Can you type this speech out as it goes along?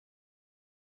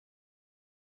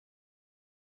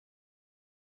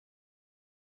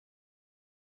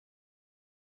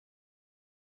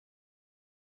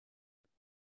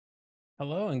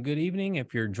Hello and good evening.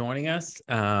 If you're joining us,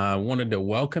 I wanted to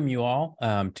welcome you all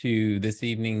to this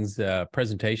evening's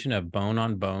presentation of bone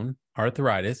on bone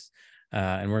arthritis.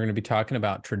 And we're going to be talking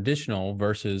about traditional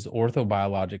versus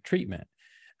orthobiologic treatment.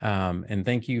 And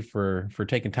thank you for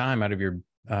taking time out of your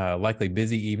likely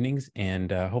busy evenings.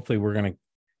 And hopefully we're going to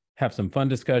have some fun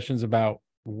discussions about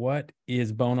what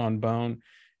is bone on bone.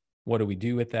 What do we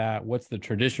do with that? What's the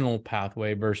traditional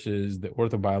pathway versus the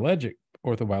orthobiologic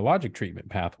treatment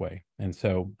pathway? And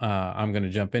so I'm going to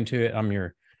jump into it. I'm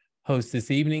your host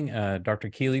this evening, Dr.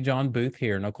 Keley John Booth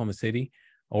here in Oklahoma City,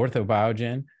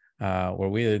 Orthobiogen, where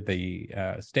we are the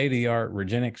state-of-the-art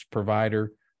Regenix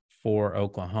provider for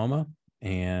Oklahoma.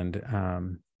 And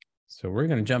so we're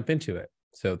going to jump into it.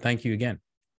 So thank you again.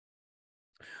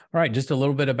 All right, just a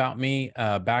little bit about me,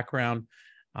 background.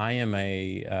 I am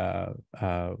a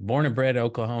born and bred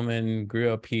Oklahoman,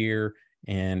 grew up here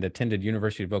and attended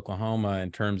University of Oklahoma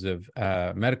in terms of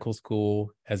medical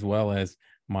school, as well as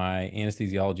my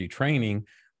anesthesiology training,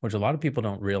 which a lot of people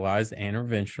don't realize.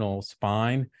 Interventional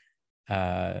spine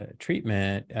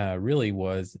treatment really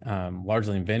was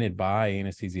largely invented by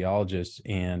anesthesiologists.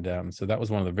 And so that was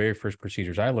one of the very first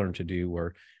procedures I learned to do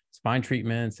were spine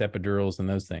treatments, epidurals, and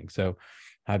those things. So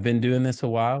I've been doing this a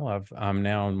while. I'm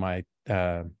now in my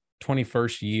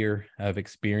 21st year of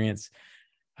experience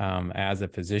as a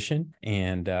physician,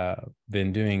 and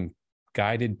been doing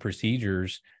guided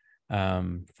procedures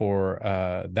for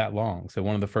that long. So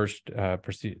one of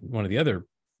the other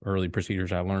early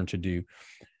procedures I learned to do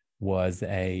was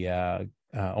a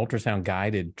ultrasound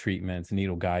guided treatments,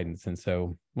 needle guidance. And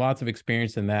so lots of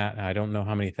experience in that. I don't know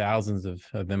how many thousands of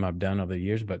them I've done over the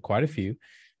years, but quite a few.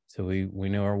 So we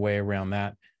know our way around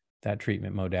that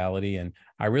treatment modality. And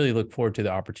I really look forward to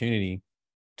the opportunity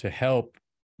to help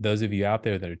those of you out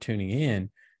there that are tuning in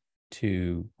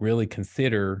to really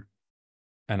consider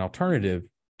an alternative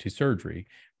to surgery,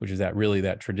 which is that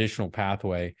traditional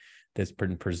pathway that's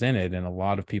been presented. And a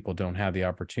lot of people don't have the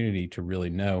opportunity to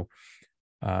really know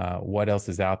what else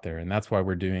is out there. And that's why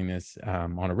we're doing this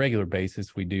on a regular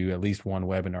basis. We do at least one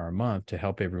webinar a month to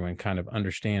help everyone kind of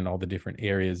understand all the different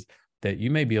areas that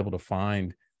you may be able to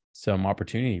find some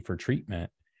opportunity for treatment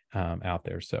out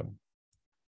there. So,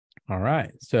 all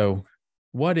right. So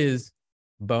what is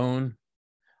bone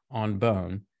on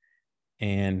bone?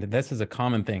 And this is a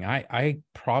common thing. I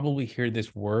probably hear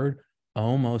this word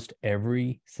almost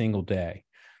every single day.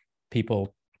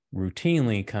 People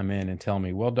routinely come in and tell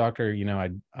me, well, doctor,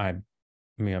 I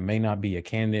may not be a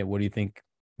candidate. What do you think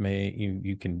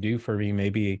you can do for me?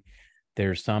 Maybe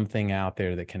there's something out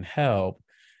there that can help.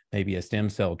 Maybe a stem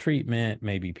cell treatment,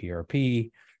 maybe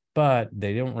PRP, but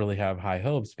they don't really have high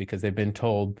hopes because they've been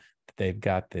told that they've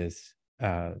got this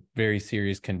very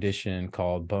serious condition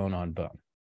called bone on bone.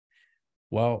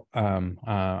 Well,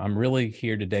 I'm really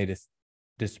here today to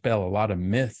dispel a lot of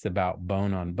myths about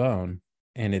bone on bone,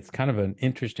 and it's kind of an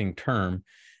interesting term,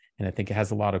 and I think it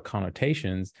has a lot of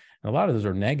connotations, and a lot of those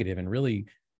are negative. And really,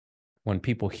 when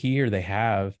people hear they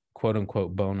have quote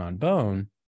unquote bone on bone,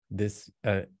 this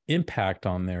impact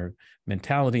on their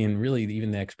mentality and really even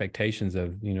the expectations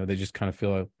of, they just kind of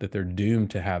feel that they're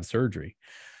doomed to have surgery.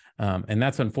 And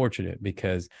that's unfortunate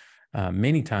because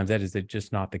many times that is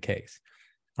just not the case.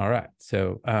 All right.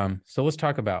 So let's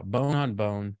talk about bone on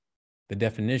bone, the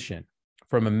definition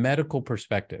from a medical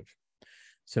perspective.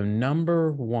 So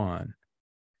number one,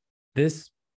 this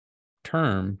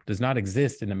term does not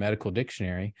exist in the medical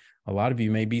dictionary. A lot of you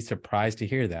may be surprised to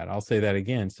hear that. I'll say that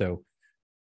again. So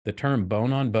the term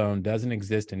bone on bone doesn't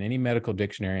exist in any medical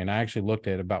dictionary. And I actually looked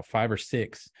at about 5 or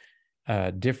 6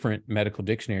 different medical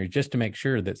dictionaries just to make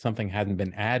sure that something hadn't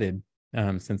been added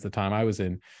since the time I was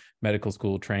in medical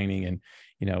school training and,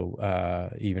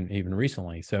 even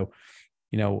recently. So,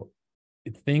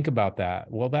 think about that.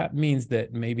 Well, that means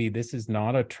that maybe this is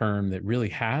not a term that really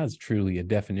has truly a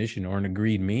definition or an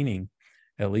agreed meaning,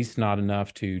 at least not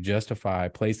enough to justify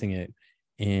placing it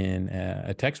in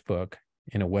a textbook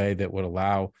in a way that would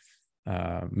allow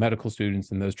medical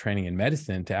students and those training in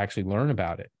medicine to actually learn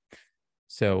about it.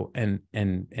 So, and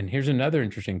here's another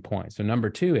interesting point. So number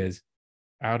 2 is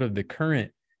out of the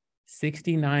current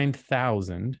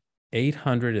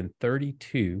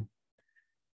 69,832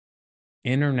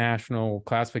 international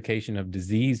classification of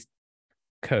disease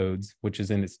codes, which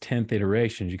is in its 10th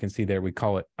iteration, you can see there, we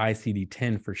call it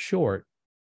ICD-10 for short.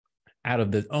 Out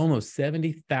of the almost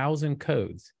 70,000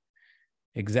 codes,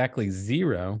 exactly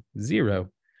zero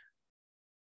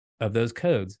of those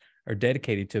codes are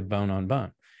dedicated to bone on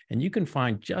bone. And you can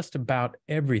find just about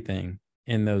everything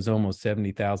in those almost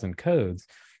 70,000 codes,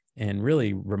 and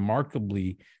really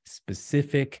remarkably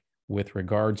specific with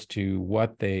regards to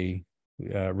what they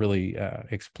really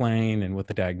explain and what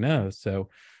the diagnose. So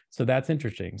that's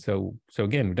interesting. So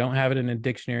again, we don't have it in a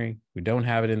dictionary. We don't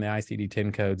have it in the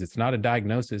ICD-10 codes. It's not a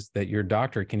diagnosis that your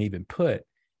doctor can even put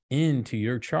into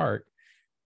your chart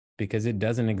because it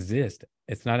doesn't exist.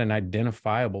 It's not an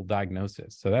identifiable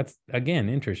diagnosis. So that's, again,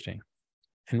 interesting.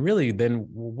 And really, then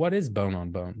what is bone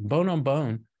on bone? Bone on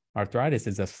bone arthritis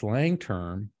is a slang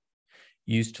term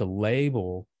used to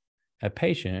label a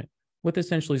patient with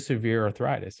essentially severe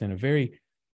arthritis in a very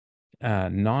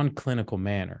non-clinical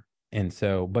manner. And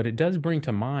so, but it does bring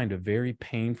to mind a very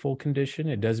painful condition.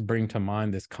 It does bring to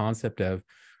mind this concept of,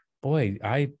 boy,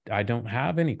 I don't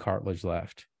have any cartilage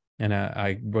left.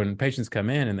 And when patients come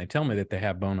in and they tell me that they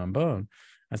have bone on bone,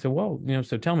 I said, well,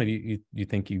 so tell me, you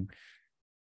think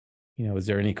is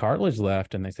there any cartilage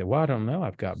left? And they say, well, I don't know.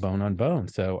 I've got bone on bone.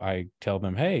 So I tell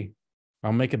them, hey,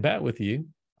 I'll make a bet with you.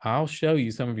 I'll show you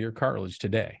some of your cartilage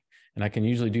today. And I can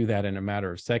usually do that in a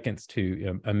matter of seconds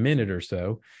to a minute or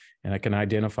so. And I can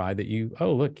identify that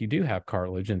look, you do have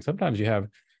cartilage. And sometimes you have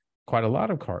quite a lot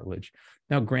of cartilage.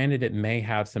 Now, granted, it may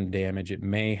have some damage. It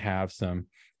may have some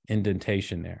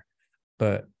indentation there.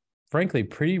 But frankly,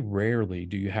 pretty rarely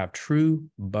do you have true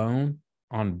bone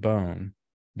on bone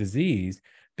disease,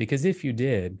 because if you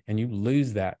did and you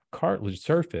lose that cartilage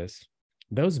surface,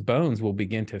 those bones will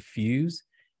begin to fuse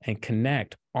and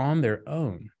connect on their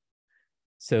own.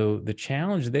 So the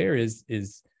challenge there is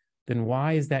then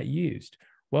why is that used?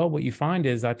 Well, what you find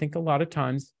is, I think a lot of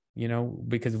times,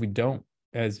 because we don't,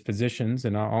 as physicians,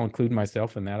 and I'll include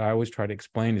myself in that, I always try to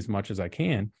explain as much as I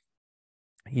can,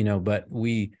 but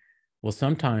we will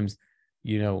sometimes,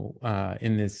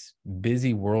 in this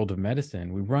busy world of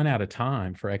medicine, we run out of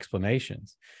time for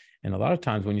explanations. And a lot of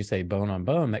times when you say bone on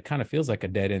bone, that kind of feels like a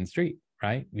dead end street,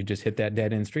 right? You just hit that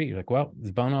dead end street. You're like, well,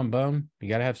 it's bone on bone. You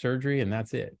got to have surgery and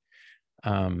that's it.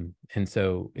 And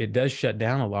so it does shut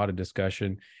down a lot of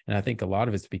discussion. And I think a lot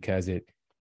of it's because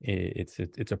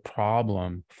it's a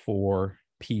problem for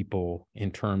people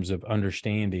in terms of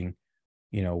understanding,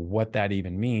 what that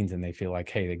even means. And they feel like,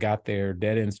 hey, they got there,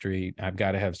 dead end street, I've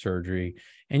got to have surgery.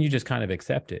 And you just kind of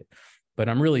accept it. But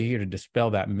I'm really here to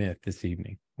dispel that myth this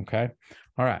evening. Okay.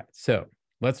 All right. So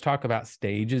let's talk about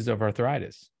stages of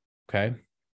arthritis. Okay.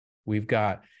 We've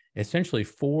got essentially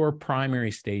 4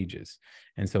 primary stages.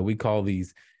 And so we call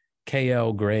these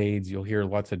KL grades. You'll hear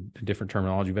lots of different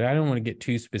terminology, but I don't want to get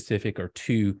too specific or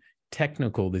too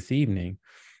technical this evening.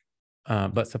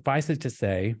 But suffice it to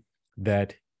say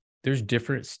that there's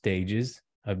different stages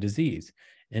of disease.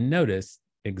 And notice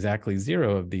exactly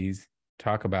 0 of these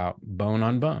talk about bone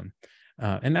on bone.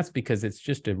 And that's because it's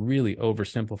just a really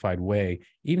oversimplified way.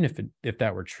 Even if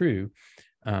that were true,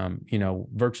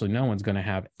 virtually no one's going to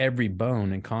have every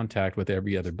bone in contact with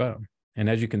every other bone. And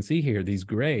as you can see here, these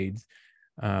grades,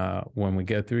 when we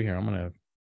go through here, I'm going to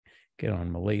get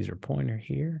on my laser pointer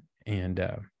here. And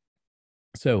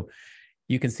so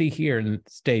you can see here in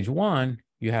stage 1,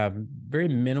 you have very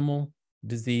minimal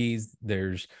disease.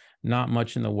 There's not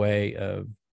much in the way of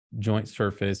joint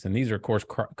surface. And these are, of course,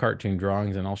 cartoon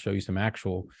drawings, and I'll show you some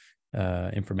actual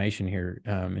information here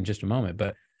in just a moment,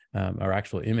 but or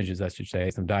actual images, I should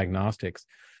say, some diagnostics.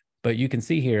 But you can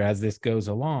see here, as this goes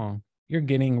along, you're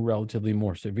getting relatively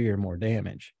more severe, more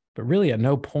damage. But really at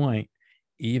no point,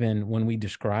 even when we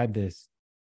describe this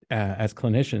as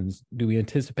clinicians, do we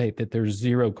anticipate that there's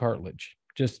 0 cartilage.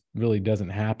 Just really doesn't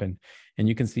happen. And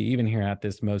you can see even here at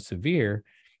this most severe,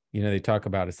 they talk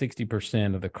about a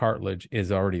 60% of the cartilage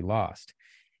is already lost.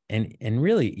 And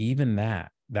really even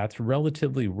that's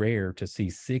relatively rare to see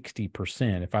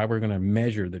 60%. If I were going to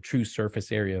measure the true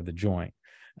surface area of the joint,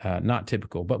 not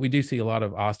typical, but we do see a lot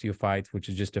of osteophytes, which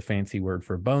is just a fancy word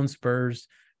for bone spurs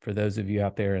for those of you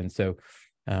out there. And so,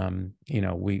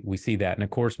 we see that. And of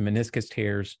course, meniscus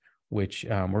tears, which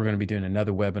we're going to be doing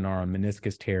another webinar on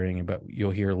meniscus tearing, but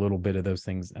you'll hear a little bit of those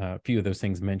things, a few of those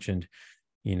things mentioned,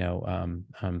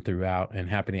 throughout, and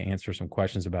happy to answer some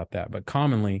questions about that. But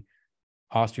commonly,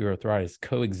 osteoarthritis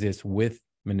coexists with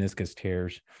meniscus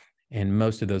tears, and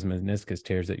most of those meniscus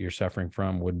tears that you're suffering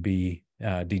from would be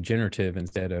degenerative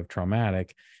instead of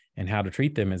traumatic. And how to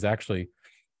treat them is actually,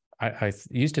 I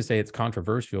used to say it's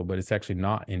controversial, but it's actually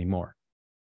not anymore.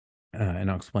 And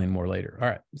I'll explain more later. All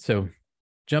right. So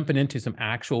jumping into some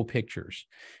actual pictures.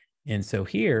 And so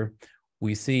here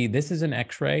we see, this is an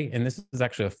x-ray, and this is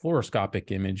actually a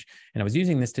fluoroscopic image. And I was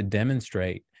using this to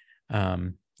demonstrate,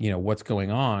 what's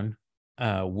going on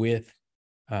with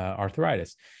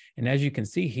arthritis. And as you can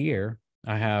see here,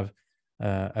 I have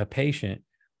a patient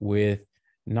with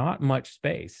not much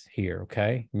space here,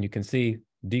 okay? And you can see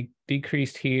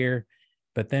decreased here,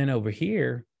 but then over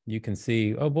here, you can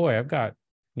see, oh boy, I've got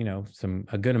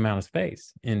a good amount of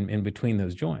space in between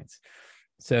those joints.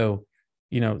 So,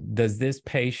 does this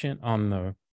patient on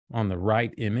the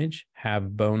right image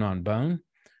have bone on bone?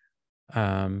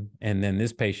 And then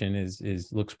this patient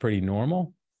looks pretty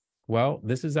normal. Well,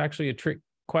 this is actually a trick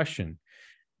question.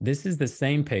 This is the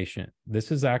same patient.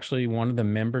 This is actually one of the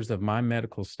members of my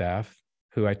medical staff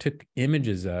who I took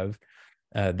images of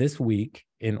this week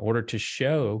in order to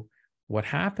show what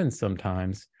happens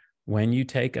sometimes when you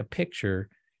take a picture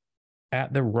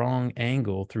at the wrong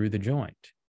angle through the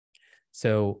joint.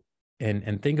 So,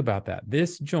 and think about that.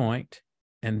 This joint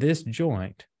and this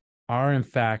joint are in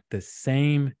fact the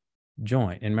same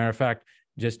joint. And matter of fact,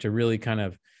 just to really kind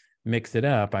of mix it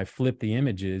up, I flipped the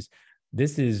images.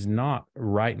 This is not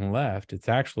right and left. It's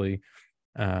actually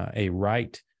a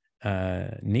right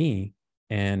knee.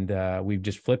 And we've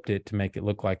just flipped it to make it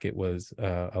look like it was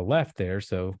a left there.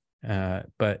 So,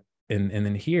 and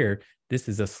then here, this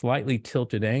is a slightly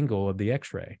tilted angle of the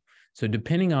X-ray. So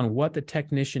depending on what the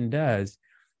technician does,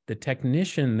 the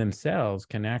technician themselves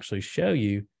can actually show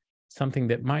you something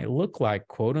that might look like,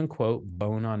 quote unquote,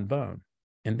 bone on bone.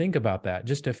 And think about that.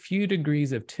 Just a few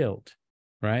degrees of tilt,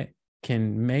 right,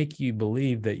 can make you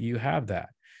believe that you have that.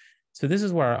 So this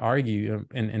is where I argue,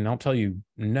 and I'll tell you,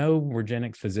 no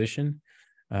Regenexx physician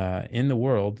in the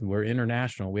world, we're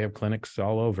international. We have clinics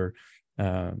all over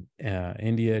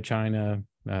India, China,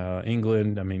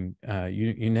 England. I mean,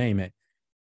 you name it.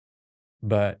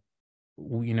 But,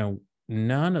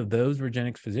 none of those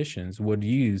Regenexx physicians would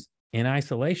use in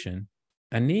isolation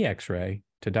a knee X-ray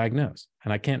to diagnose.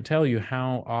 And I can't tell you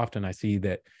how often I see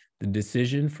that the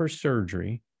decision for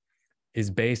surgery is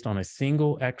based on a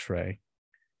single X-ray,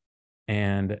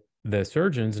 and the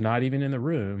surgeon's not even in the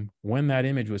room when that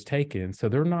image was taken. So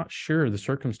they're not sure the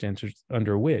circumstances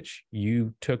under which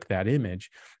you took that image.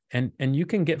 And you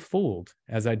can get fooled,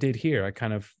 as I did here. I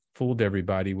kind of fooled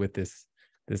everybody with this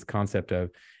concept of,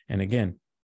 and again,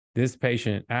 this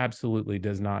patient absolutely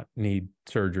does not need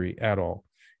surgery at all.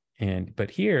 But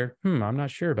here, I'm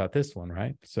not sure about this one,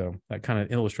 right? So that kind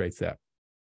of illustrates that.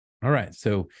 All right.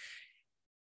 So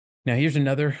now here's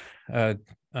another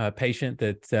patient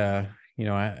that,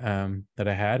 that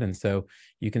I had. And so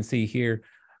you can see here,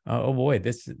 oh boy,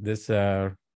 this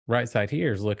right side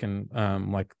here is looking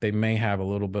like they may have a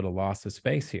little bit of loss of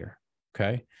space here.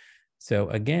 Okay. So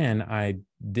again, I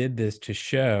did this to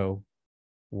show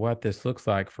what this looks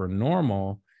like for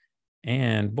normal.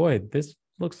 And boy, this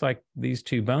looks like these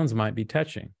two bones might be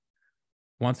touching.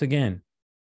 Once again,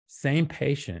 same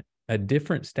patient, a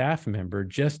different staff member,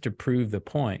 just to prove the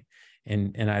point.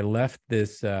 And I left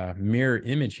this mirror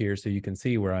image here so you can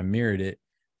see where I mirrored it.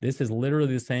 This is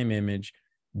literally the same image.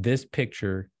 This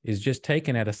picture is just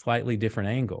taken at a slightly different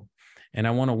angle. And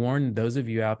I want to warn those of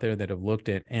you out there that have looked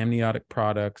at amniotic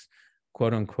products,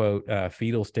 quote unquote,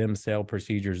 fetal stem cell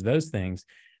procedures, those things,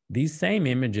 these same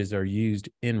images are used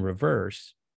in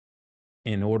reverse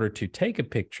in order to take a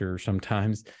picture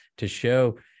sometimes to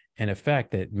show an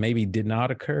effect that maybe did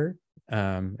not occur,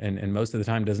 and most of the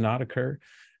time does not occur.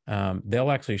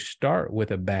 They'll actually start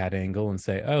with a bad angle and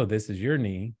say, oh, this is your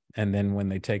knee. And then when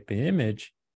they take the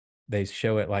image, they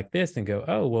show it like this and go,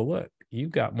 oh, well, look,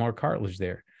 you've got more cartilage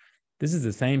there. This is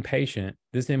the same patient.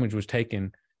 This image was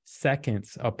taken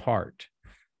seconds apart.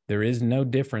 There is no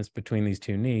difference between these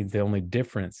two knees. The only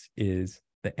difference is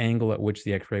the angle at which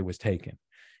the X-ray was taken.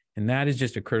 And that is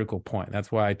just a critical point.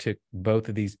 That's why I took both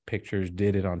of these pictures,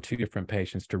 did it on two different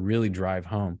patients to really drive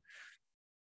home.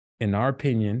 In our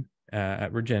opinion,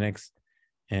 at Regenexx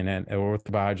and at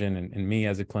Orthobiologic and me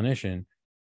as a clinician,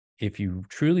 if you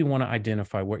truly want to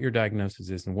identify what your diagnosis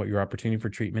is and what your opportunity for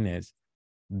treatment is,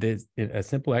 a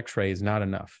simple X-ray is not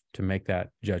enough to make that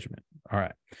judgment. All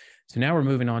right. So now we're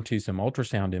moving on to some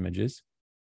ultrasound images.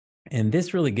 And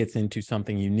this really gets into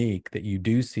something unique that you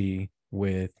do see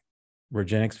with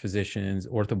Regenexx physicians,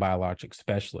 orthobiologic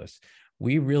specialists.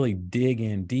 We really dig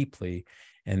in deeply.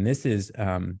 And this is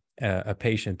a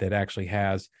patient that actually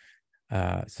has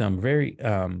some very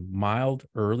mild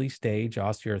early stage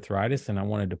osteoarthritis. And I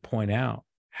wanted to point out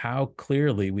how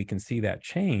clearly we can see that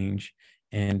change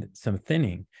and some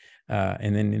thinning.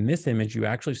 And then in this image, you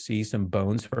actually see some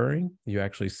bone spurring. You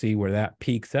actually see where that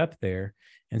peaks up there.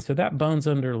 And so that bone's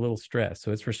under a little stress.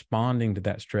 So it's responding to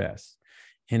that stress.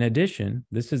 In addition,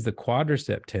 this is the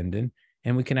quadricep tendon.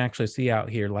 And we can actually see out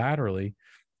here laterally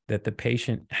that the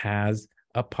patient has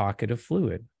a pocket of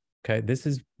fluid. Okay, this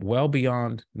is well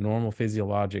beyond normal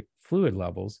physiologic fluid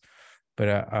levels.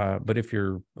 But if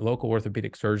your local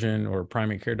orthopedic surgeon or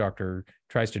primary care doctor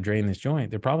tries to drain this joint,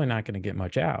 they're probably not going to get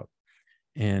much out.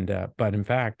 And but in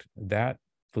fact, that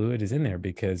fluid is in there,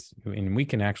 because and we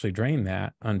can actually drain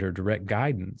that under direct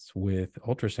guidance with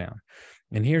ultrasound.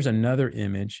 And here's another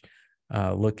image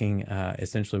looking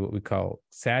essentially what we call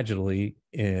sagittally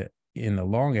in the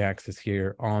long axis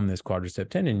here on this quadricep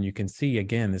tendon. You can see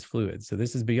again this fluid. So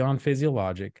this is beyond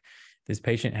physiologic. This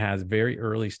patient has very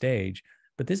early stage,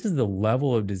 but this is the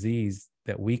level of disease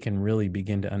that we can really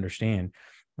begin to understand.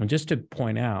 And just to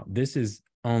point out, this is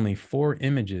only 4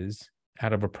 images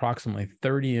out of approximately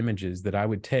 30 images that I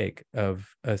would take of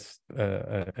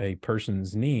a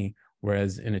person's knee,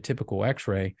 whereas in a typical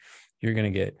X-ray, you're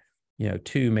going to get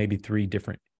 2, maybe 3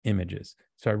 different images.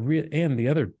 So and the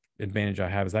other advantage I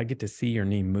have is I get to see your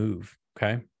knee move,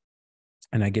 okay?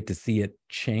 And I get to see it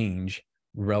change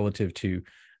relative to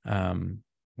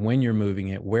when you're moving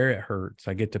it, where it hurts.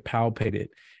 I get to palpate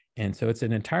it. And so it's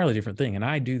an entirely different thing. And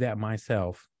I do that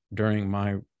myself during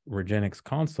my Regenexx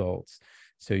consults.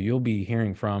 So you'll be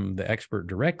hearing from the expert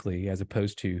directly, as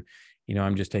opposed to,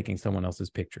 I'm just taking someone else's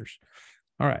pictures.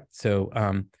 All right. So,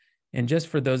 and just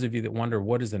for those of you that wonder,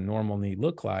 what does a normal knee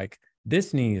look like?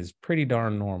 This knee is pretty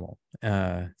darn normal.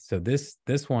 So this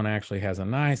one actually has a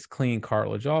nice clean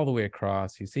cartilage all the way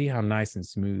across. You see how nice and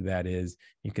smooth that is.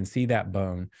 You can see that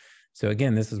bone. So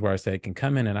again, this is where I say I can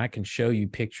come in and I can show you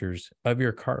pictures of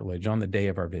your cartilage on the day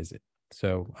of our visit.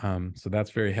 So, so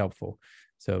that's very helpful.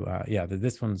 So yeah,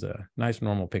 this one's a nice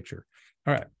normal picture.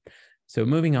 All right. So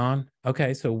moving on.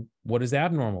 Okay. So what does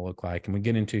abnormal look like? And we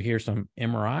get into here some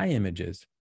MRI images.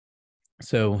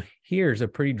 So here's a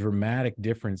pretty dramatic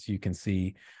difference you can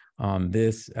see on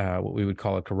this, what we would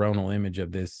call a coronal image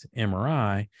of this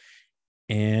MRI.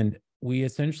 And we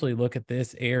essentially look at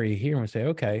this area here and we say,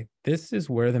 okay, this is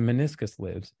where the meniscus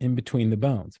lives, in between the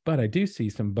bones. But I do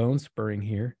see some bone spurring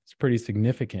here. It's pretty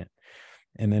significant.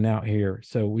 And then out here,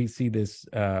 so we see this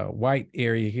white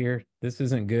area here. This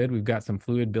isn't good. We've got some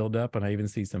fluid buildup, and I even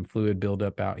see some fluid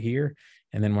buildup out here.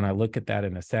 And then when I look at that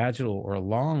in a sagittal or a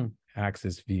long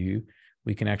axis view,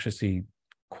 we can actually see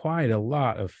quite a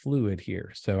lot of fluid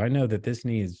here. So I know that this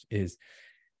knee is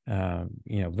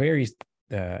very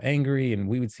angry, and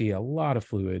we would see a lot of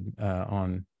fluid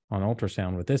on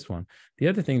ultrasound with this one. The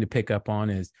other thing to pick up on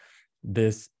is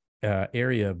this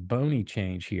area of bony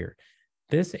change here.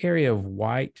 This area of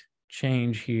white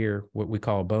change here, what we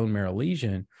call a bone marrow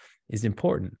lesion, is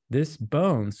important. This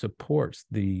bone supports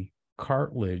the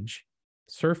cartilage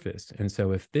surface. And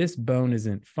so if this bone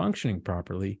isn't functioning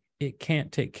properly, it can't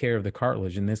take care of the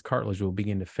cartilage, and this cartilage will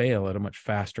begin to fail at a much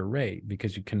faster rate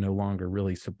because you can no longer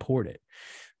really support it.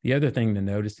 The other thing to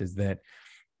notice is that,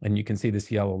 and you can see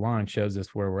this yellow line shows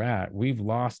us where we're at, we've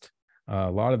lost a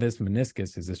lot of this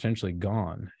meniscus is essentially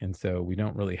gone. And so we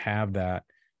don't really have that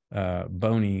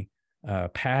bony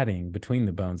padding between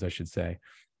the bones, I should say.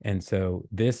 And so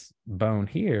this bone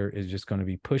here is just going to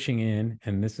be pushing in,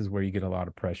 and this is where you get a lot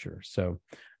of pressure. So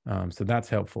so that's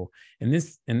helpful. And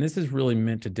this is really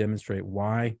meant to demonstrate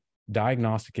why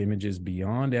diagnostic images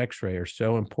beyond X-ray are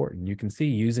so important. You can see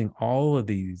using all of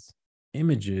these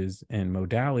images and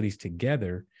modalities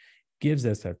together gives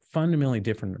us a fundamentally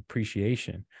different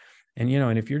appreciation. And,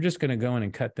 and if you're just going to go in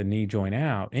and cut the knee joint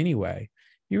out anyway,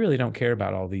 you really don't care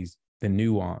about all the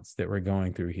nuance that we're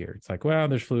going through here. It's like, well,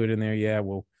 there's fluid in there. Yeah,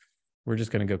 well, we're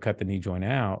just going to go cut the knee joint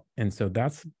out. And so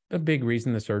that's a big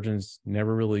reason the surgeons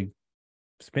never really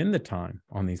spend the time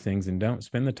on these things and don't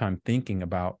spend the time thinking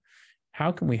about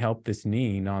how can we help this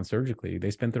knee non-surgically.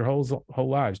 They spent their whole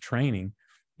lives training,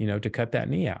 to cut that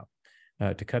knee out,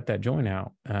 to cut that joint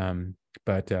out.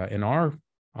 But in our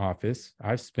office,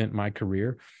 I've spent my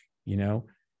career,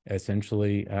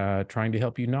 essentially trying to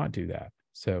help you not do that.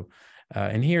 So,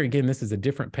 and here again, this is a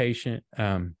different patient.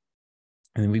 And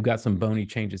then we've got some bony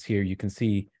changes here. You can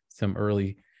see some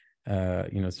early,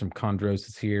 some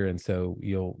chondrosis here. And so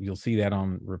you'll see that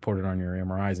reported on your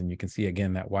MRIs, and you can see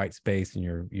again, that white space,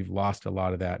 and you've lost a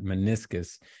lot of that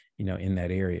meniscus, in that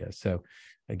area. So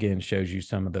again, shows you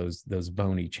some of those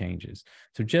bony changes.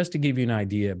 So just to give you an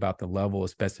idea about the level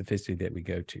of specificity that we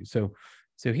go to. So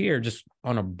here, just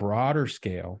on a broader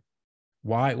scale,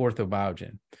 why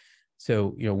Orthobiologic?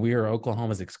 So, we are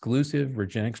Oklahoma's exclusive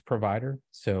Regenexx provider.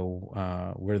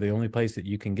 So we're the only place that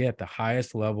you can get the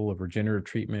highest level of regenerative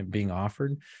treatment being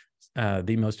offered,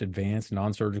 the most advanced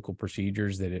non-surgical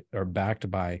procedures that are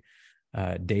backed by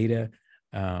data.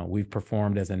 We've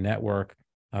performed as a network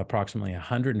approximately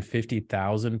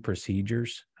 150,000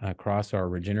 procedures across our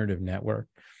regenerative network.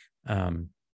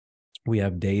 We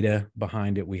have data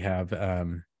behind it. We have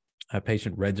a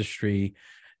patient registry.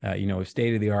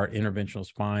 State-of-the-art interventional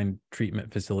spine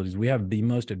treatment facilities. We have the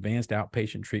most advanced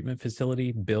outpatient treatment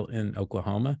facility built in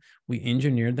Oklahoma. We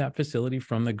engineered that facility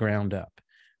from the ground up.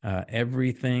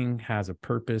 Everything has a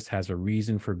purpose, has a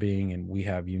reason for being, and we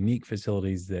have unique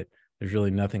facilities that there's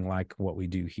really nothing like what we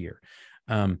do here.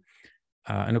 And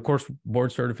of course,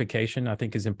 board certification, I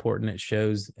think, is important. It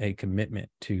shows a commitment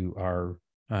to our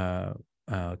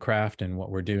craft and what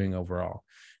we're doing overall.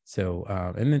 So,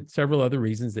 and then several other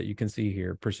reasons that you can see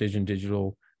here: precision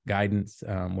digital guidance,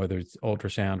 whether it's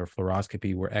ultrasound or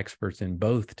fluoroscopy. We're experts in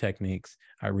both techniques.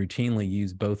 I routinely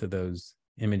use both of those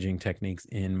imaging techniques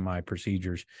in my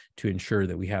procedures to ensure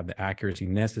that we have the accuracy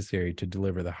necessary to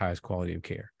deliver the highest quality of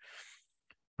care.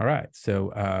 All right.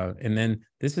 So, and then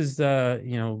this is,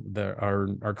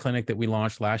 our clinic that we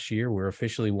launched last year. We're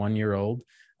officially 1 year old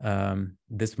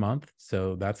this month.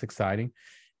 So that's exciting.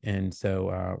 And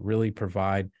so really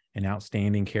provide an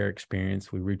outstanding care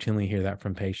experience. We routinely hear that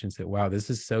from patients that, wow, this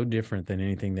is so different than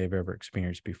anything they've ever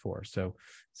experienced before. So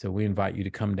we invite you to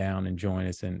come down and join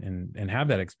us and have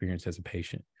that experience as a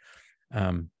patient.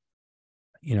 And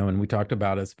we talked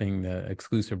about us being the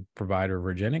exclusive provider of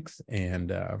Regenix,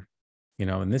 and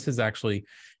and this is actually,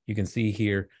 you can see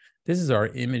here, this is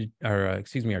our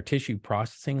our tissue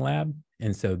processing lab.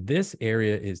 And so this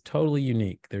area is totally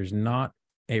unique. There's not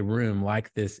a room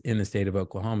like this in the state of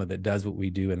Oklahoma that does what we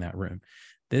do in that room.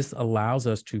 This allows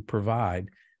us to provide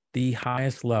the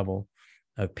highest level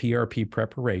of PRP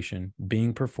preparation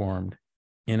being performed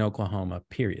in Oklahoma,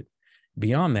 period.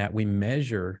 Beyond that, we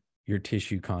measure your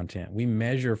tissue content. We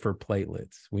measure for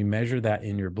platelets. We measure that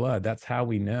in your blood. That's how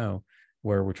we know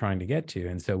where we're trying to get to.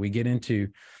 And so we get into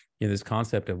this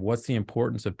concept of what's the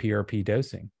importance of PRP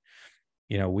dosing.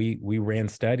 We ran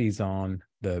studies on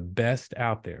the best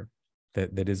out there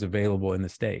that is available in the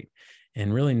state,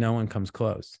 and really no one comes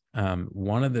close.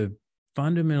 One of the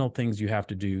fundamental things you have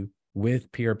to do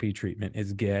with PRP treatment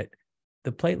is get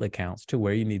the platelet counts to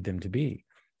where you need them to be.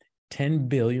 10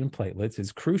 billion platelets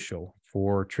is crucial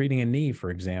for treating a knee, for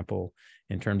example,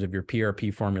 in terms of your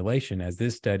PRP formulation, as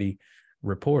this study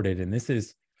reported. And this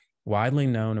is widely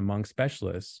known among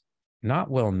specialists, not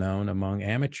well known among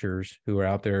amateurs who are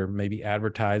out there maybe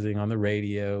advertising on the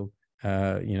radio.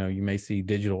 You may see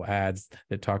digital ads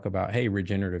that talk about, hey,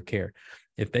 regenerative care.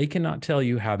 If they cannot tell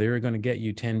you how they're going to get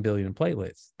you 10 billion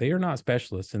platelets, they are not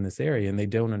specialists in this area, and they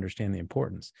don't understand the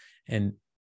importance. And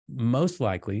most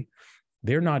likely,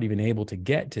 they're not even able to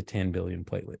get to 10 billion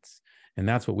platelets. And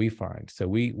that's what we find. So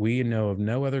we know of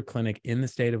no other clinic in the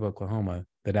state of Oklahoma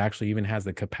that actually even has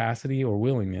the capacity or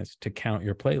willingness to count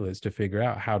your platelets to figure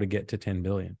out how to get to 10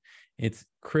 billion. It's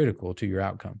critical to your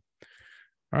outcome.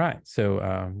 All right.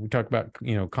 So we talked about,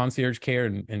 concierge care.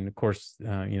 And of course,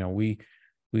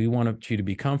 we want you to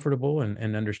be comfortable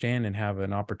and understand and have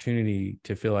an opportunity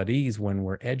to feel at ease when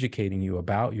we're educating you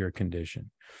about your condition.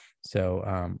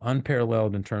 So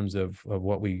unparalleled in terms of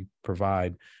what we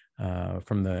provide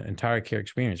from the entire care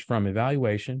experience, from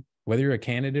evaluation, whether you're a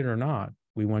candidate or not.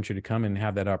 We want you to come and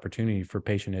have that opportunity for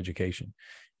patient education.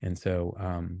 And so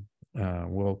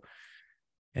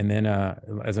and then,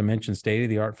 as I mentioned,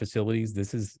 state-of-the-art facilities.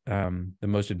 This is the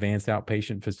most advanced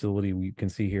outpatient facility. We can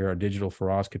see here our digital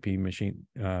fluoroscopy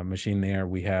machine there.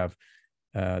 We have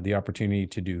the opportunity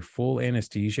to do full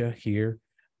anesthesia here.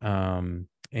 And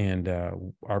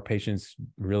our patients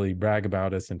really brag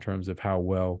about us in terms of how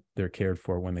well they're cared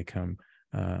for when they come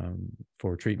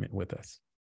for treatment with us.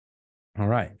 All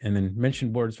right. And then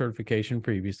mentioned board certification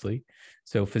previously.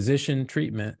 So physician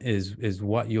treatment is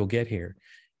what you'll get here.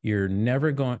 You're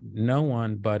never no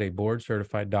one but a board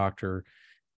certified doctor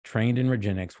trained in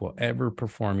Regenix will ever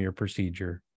perform your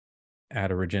procedure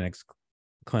at a Regenix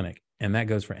clinic. And that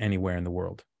goes for anywhere in the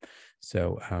world.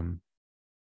 So,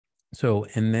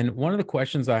 and then one of the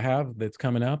questions I have that's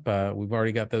coming up, we've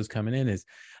already got those coming in, is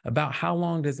about how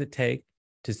long does it take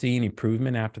to see an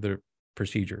improvement after the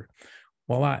procedure?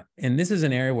 Well, and this is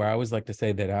an area where I always like to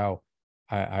say that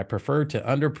I prefer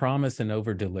to under-promise and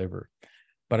over-deliver.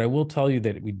 But I will tell you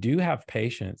that we do have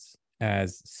patients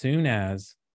as soon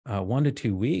as 1 to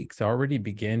 2 weeks already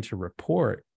begin to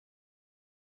report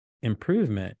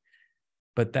improvement.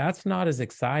 But that's not as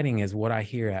exciting as what I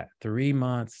hear at 3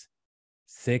 months,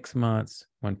 6 months,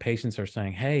 when patients are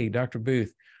saying, hey, Dr.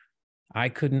 Booth, I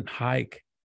couldn't hike,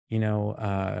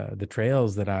 the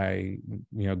trails that I,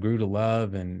 grew to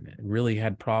love, and really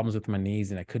had problems with my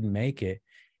knees, and I couldn't make it.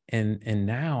 And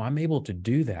now I'm able to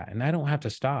do that, and I don't have to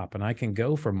stop, and I can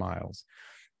go for miles.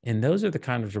 And those are the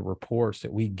kinds of reports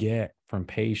that we get from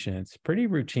patients pretty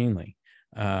routinely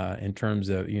in terms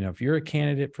of, if you're a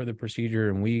candidate for the procedure,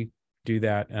 and we do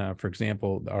that, for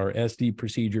example, our SD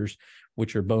procedures,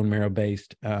 which are bone marrow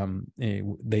based,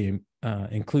 they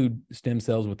include stem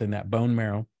cells within that bone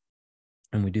marrow,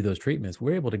 and we do those treatments.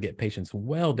 We're able to get patients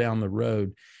well down the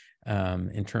road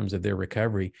in terms of their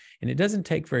recovery. And it doesn't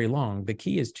take very long. The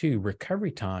key is too,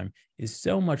 recovery time is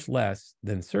so much less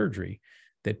than surgery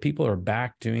that people are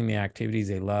back doing the activities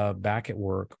they love, back at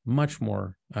work much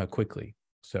more quickly.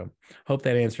 So hope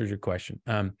that answers your question.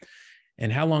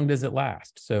 And how long does it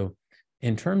last? So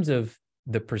in terms of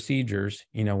the procedures,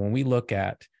 when we look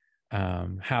at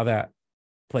how that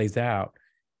plays out,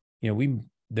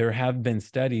 there have been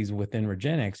studies within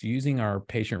Regenexx using our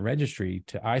patient registry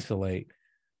to isolate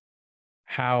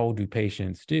how do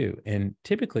patients do. And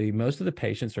typically, most of the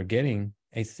patients are getting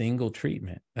a single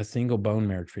treatment, a single bone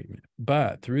marrow treatment.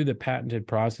 But through the patented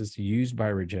process used by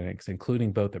Regenexx,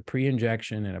 including both a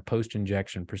pre-injection and a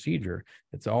post-injection procedure,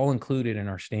 it's all included in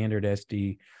our standard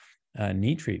SD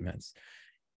knee treatments.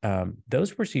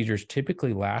 Those procedures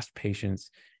typically last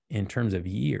patients in terms of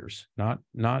years,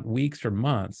 not weeks or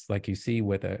months like you see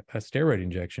with a steroid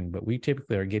injection, but we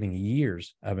typically are getting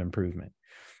years of improvement.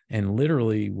 And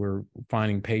literally, we're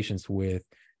finding patients with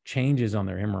changes on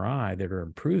their MRI that are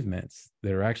improvements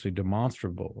that are actually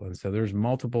demonstrable. And so there's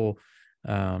multiple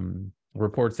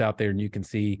reports out there, and you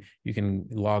can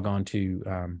log on to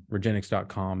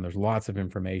regenexx.com. There's lots of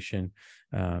information.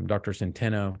 Dr.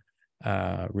 Centeno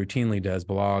routinely does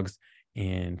blogs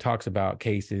and talks about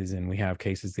cases, and we have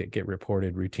cases that get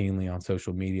reported routinely on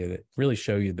social media that really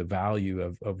show you the value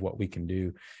of what we can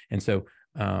do. And so,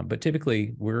 but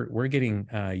typically we're getting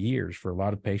years for a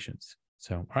lot of patients.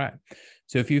 So, all right.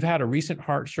 So if you've had a recent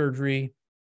heart surgery,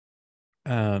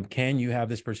 can you have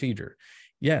this procedure?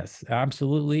 Yes,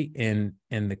 absolutely. And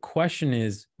the question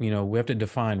is, we have to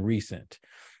define recent.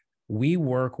 We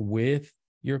work with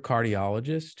your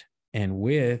cardiologist and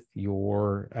with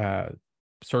your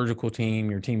surgical team,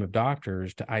 your team of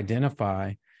doctors, to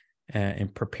identify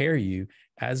and prepare you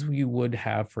as you would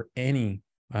have for any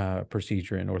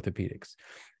procedure in orthopedics.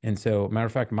 And so, matter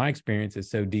of fact, my experience is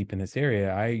so deep in this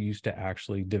area, I used to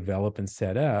actually develop and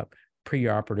set up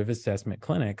preoperative assessment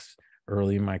clinics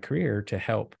early in my career to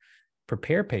help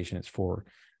prepare patients for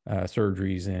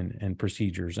surgeries and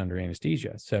procedures under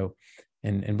anesthesia. So,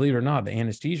 and believe it or not, the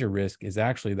anesthesia risk is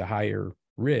actually the higher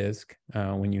risk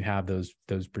when you have those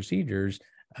procedures,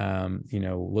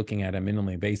 looking at a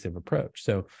minimally invasive approach.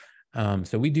 So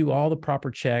we do all the proper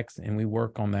checks and we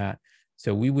work on that.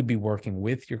 So we would be working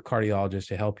with your cardiologist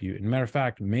to help you. And matter of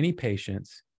fact, many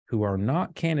patients who are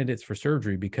not candidates for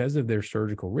surgery because of their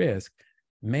surgical risk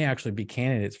may actually be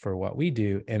candidates for what we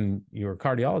do. And your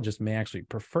cardiologist may actually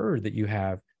prefer that you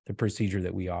have the procedure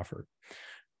that we offer.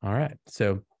 All right.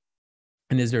 So,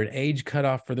 and is there an age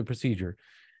cutoff for the procedure?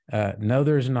 No,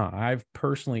 there's not. I've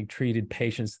personally treated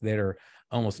patients that are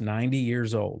almost 90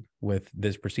 years old with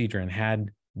this procedure and had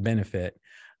benefit.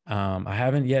 I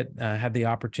haven't yet had the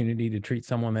opportunity to treat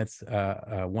someone that's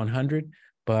 100,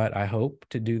 but I hope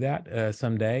to do that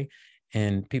someday.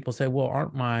 And people say, well,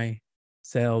 aren't my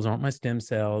stem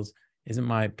cells, isn't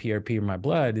my PRP or my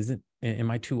blood,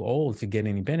 am I too old to get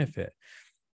any benefit?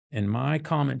 And my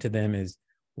comment to them is,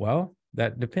 well,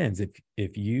 that depends.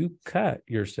 If you cut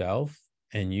yourself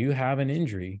and you have an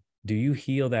injury, do you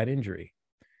heal that injury?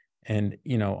 And,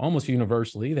 almost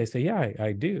universally, they say, yeah,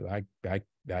 I do.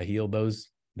 I heal those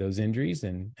injuries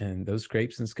and those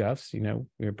scrapes and scuffs,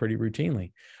 pretty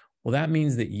routinely. Well, that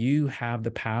means that you have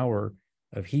the power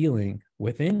of healing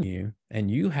within you,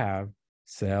 and you have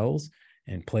cells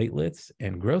and platelets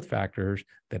and growth factors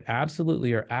that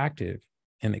absolutely are active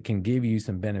and that can give you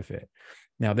some benefit.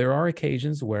 Now, there are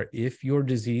occasions where if your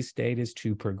disease state is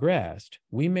too progressed,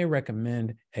 we may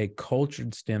recommend a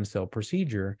cultured stem cell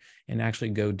procedure and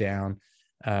actually go down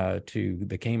to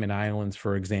the Cayman Islands,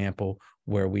 for example,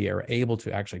 where we are able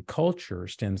to actually culture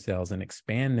stem cells and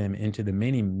expand them into the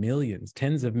many millions,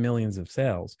 tens of millions of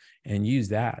cells, and use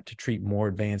that to treat more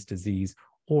advanced disease.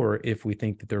 Or if we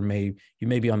think that you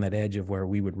may be on that edge of where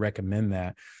we would recommend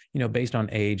that, based on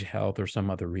age, health, or some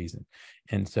other reason.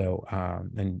 And so,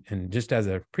 and just as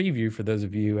a preview for those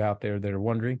of you out there that are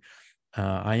wondering,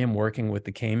 I am working with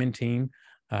the Cayman team.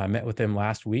 Met with them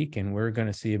last week, and we're going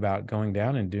to see about going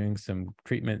down and doing some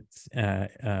treatments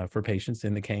for patients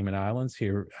in the Cayman Islands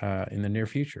here in the near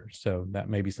future. So that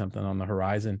may be something on the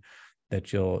horizon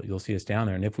that you'll see us down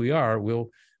there. And if we are, we'll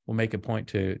make a point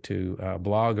to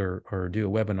blog or do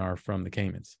a webinar from the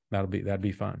Caymans. That'd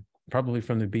be fun. Probably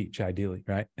from the beach, ideally,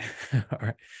 right? All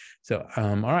right. So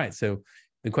all right. So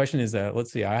the question is,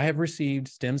 let's see. I have received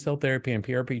stem cell therapy and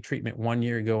PRP treatment 1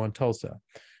 year ago in Tulsa.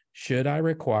 Should I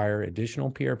require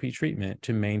additional PRP treatment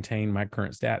to maintain my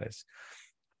current status?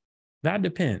 That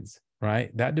depends,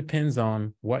 right? That depends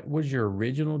on what was your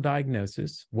original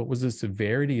diagnosis, what was the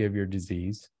severity of your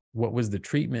disease, what was the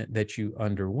treatment that you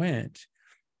underwent,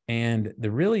 and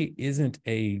there really isn't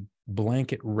a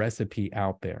blanket recipe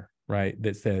out there, right,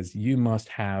 that says you must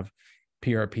have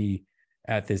PRP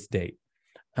at this date.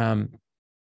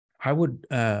 I would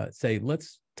say,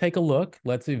 let's take a look,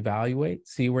 let's evaluate,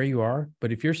 see where you are.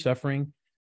 But if you're suffering,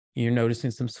 you're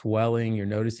noticing some swelling, you're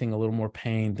noticing a little more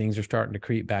pain, things are starting to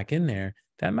creep back in there,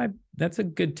 that's a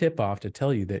good tip off to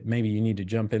tell you that maybe you need to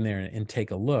jump in there and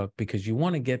take a look, because you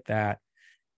want to get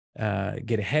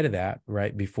ahead of that,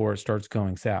 right, before it starts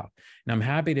going south. And I'm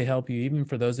happy to help you, even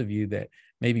for those of you that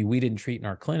maybe we didn't treat in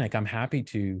our clinic. I'm happy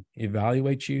to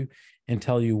evaluate you and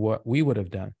tell you what we would have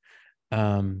done.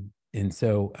 And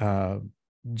so at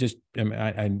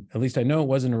least I know it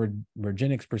wasn't a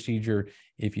Regenix procedure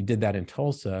if you did that in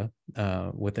Tulsa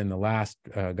within the last,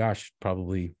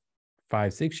 probably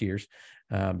 5-6 years,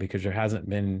 because there hasn't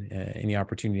been any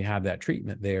opportunity to have that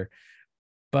treatment there.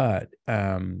 But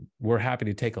we're happy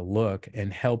to take a look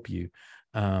and help you.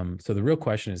 So the real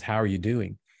question is, how are you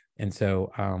doing? And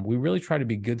so we really try to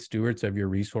be good stewards of your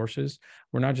resources.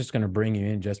 We're not just going to bring you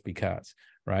in just because,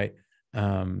 right?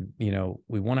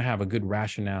 We want to have a good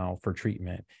rationale for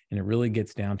treatment, and it really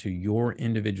gets down to your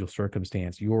individual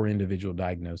circumstance, your individual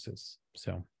diagnosis.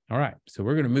 So, all right. So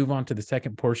we're going to move on to the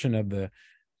second portion of the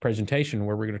presentation,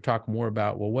 where we're going to talk more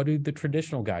about, well, what do the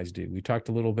traditional guys do? We talked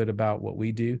a little bit about what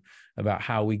we do, about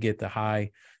how we get the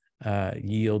high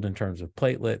yield in terms of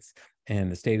platelets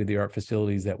and the state-of-the-art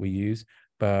facilities that we use.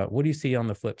 But what do you see on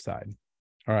the flip side?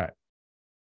 All right.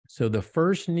 So the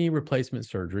first knee replacement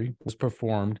surgery was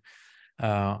performed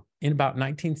in about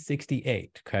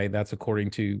 1968. Okay, that's according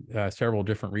to several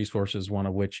different resources, one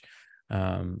of which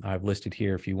I've listed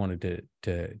here if you wanted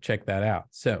to check that out.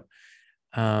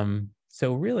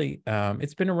 So really,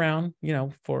 it's been around,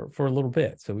 for a little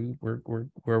bit. So we're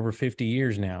over 50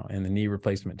 years now in the knee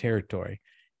replacement territory,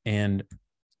 and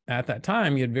at that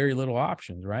time you had very little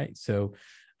options, right? So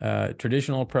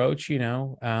traditional approach,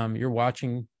 you're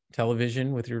watching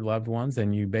television with your loved ones,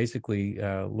 and you basically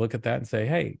look at that and say,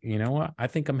 hey, you know what? I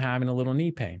think I'm having a little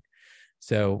knee pain.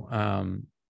 So,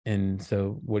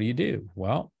 so what do?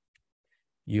 Well,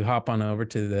 you hop on over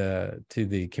to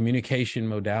the communication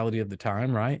modality of the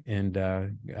time, right? And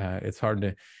it's hard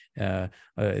to,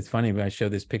 it's funny when I show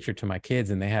this picture to my kids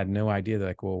and they had no idea. They're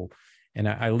like, well, and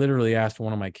I literally asked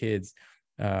one of my kids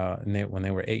when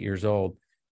they were 8 years old,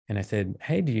 and I said,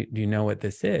 hey, do you know what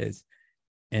this is?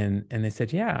 And they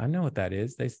said, yeah, I know what that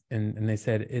is. They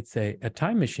said, it's a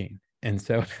time machine. And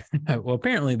so, well,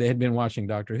 apparently they had been watching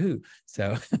Doctor Who.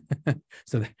 So,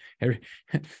 so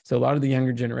a lot of the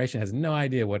younger generation has no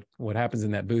idea what happens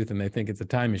in that booth, and they think it's a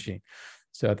time machine.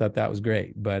 So I thought that was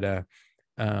great. But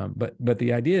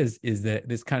the idea is that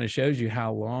this kind of shows you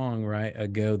how long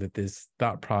ago that this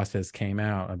thought process came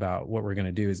out about what we're going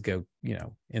to do is go,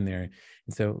 in there.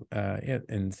 And so,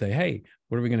 and say, hey,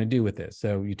 what are we going to do with this?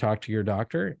 So you talk to your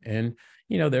doctor, and,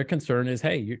 their concern is,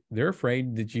 hey, they're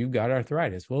afraid that you've got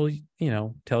arthritis. Well,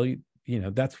 tell you,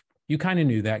 you kind of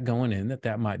knew that going in,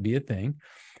 that might be a thing.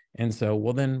 And so,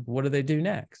 well, then what do they do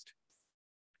next?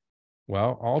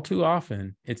 Well, all too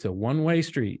often it's a one-way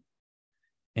street.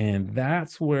 And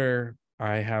that's where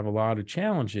I have a lot of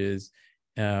challenges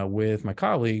with my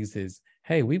colleagues is,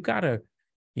 hey, we've got to,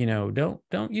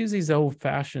 don't use these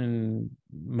old-fashioned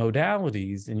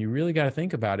modalities. And you really got to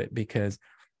think about it, because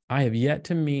I have yet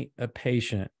to meet a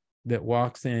patient that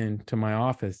walks into my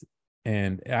office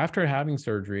and after having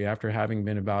surgery, after having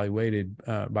been evaluated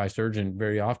by a surgeon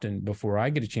very often before I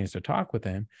get a chance to talk with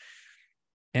them,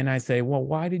 and I say, well,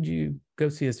 why did you go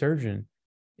see a surgeon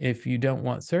if you don't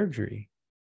want surgery?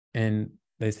 And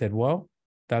they said, well,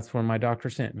 that's where my doctor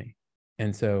sent me.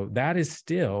 And so that is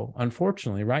still,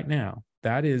 unfortunately, right now,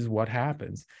 that is what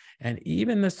happens. And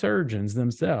even the surgeons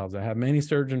themselves, I have many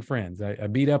surgeon friends. I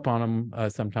beat up on them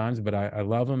sometimes, but I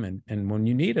love them. And when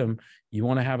you need them, you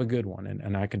want to have a good one.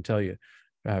 And I can tell you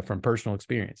from personal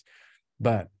experience.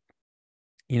 But,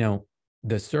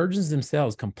 the surgeons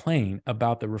themselves complain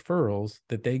about the referrals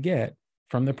that they get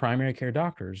from the primary care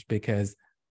doctors, because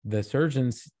the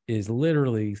surgeons is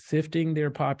literally sifting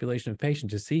their population of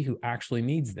patients to see who actually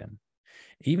needs them.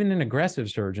 Even an aggressive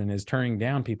surgeon is turning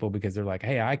down people because they're like,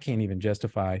 hey, I can't even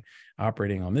justify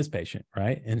operating on this patient,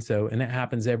 right? And it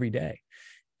happens every day.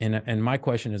 And my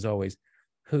question is always,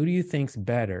 who do you think's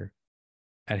better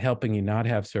at helping you not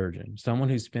have surgery? Someone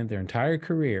who's spent their entire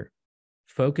career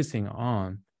focusing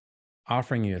on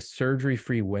offering you a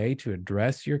surgery-free way to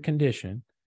address your condition,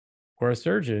 or a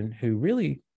surgeon who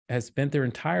really has spent their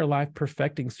entire life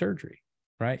perfecting surgery,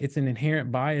 right? It's an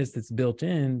inherent bias that's built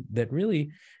in that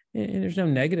really, and there's no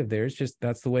negative there. It's just,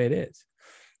 that's the way it is.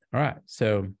 All right.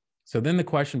 So then the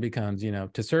question becomes,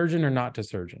 to surgeon or not to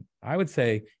surgeon? I would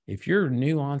say if you're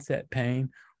new onset pain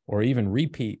or even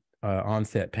repeat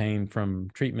onset pain from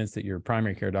treatments that your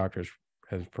primary care doctor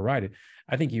has provided,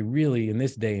 I think you really, in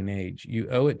this day and age, you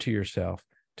owe it to yourself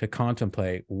to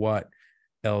contemplate what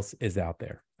else is out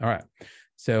there. All right.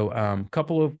 So a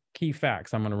couple of key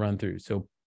facts I'm going to run through. So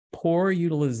poor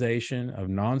utilization of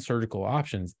non-surgical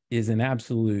options is an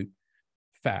absolute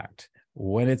fact.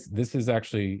 This is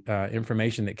actually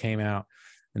information that came out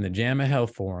in the JAMA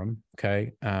Health Forum,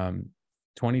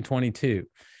 2022.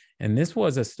 And this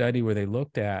was a study where they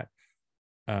looked at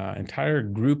entire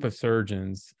group of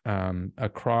surgeons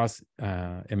across,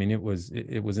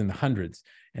 it was in the hundreds.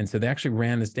 And so they actually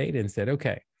ran this data and said,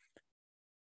 okay,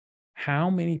 how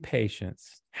many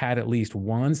patients had at least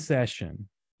one session,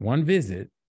 one visit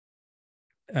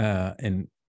in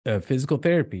physical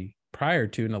therapy prior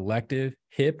to an elective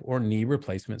hip or knee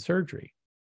replacement surgery?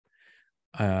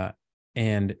 And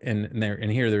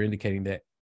here they're indicating that,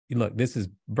 look, this is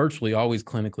virtually always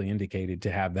clinically indicated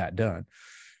to have that done.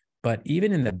 But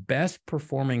even in the best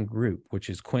performing group, which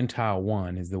is quintile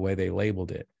 1 is the way they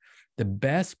labeled it, the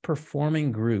best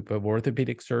performing group of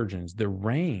orthopedic surgeons, the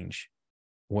range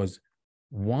was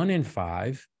 1 in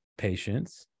 5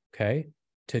 patients, to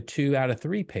 2 out of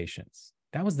 3 patients.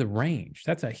 That was the range.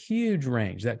 That's a huge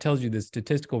range. That tells you the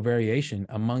statistical variation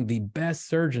among the best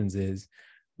surgeons is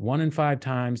 1 in 5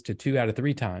 times to 2 out of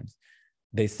 3 times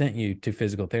they sent you to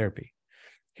physical therapy.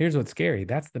 Here's what's scary.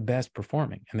 That's the best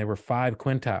performing. And there were 5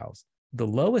 quintiles. The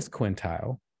lowest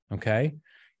quintile,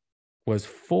 was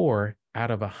 4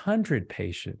 out of 100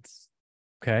 patients,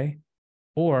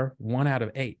 or 1 out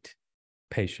of 8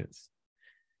 patients.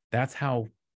 That's how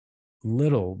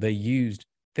little they used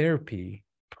therapy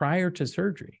prior to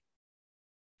surgery.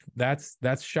 That's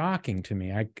shocking to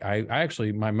me. I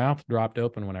actually, my mouth dropped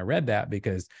open when I read that,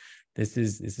 because this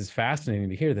is fascinating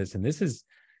to hear this. And this is,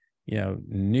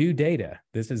 new data.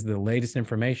 This is the latest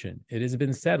information. It has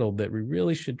been settled that we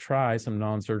really should try some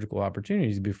non-surgical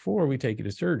opportunities before we take you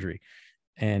to surgery.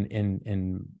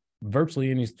 And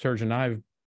virtually any surgeon I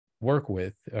work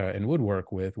with and would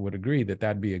work with would agree that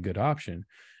that'd be a good option.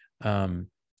 And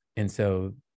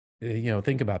so,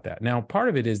 think about that. Now, part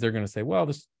of it is they're going to say, well,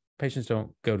 this patients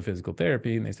don't go to physical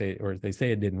therapy, and they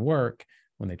say it didn't work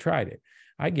when they tried it.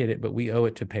 I get it, but we owe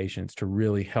it to patients to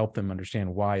really help them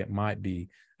understand why it might be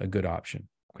a good option.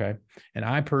 And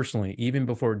I personally, even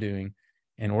before doing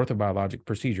an orthobiologic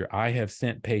procedure, I have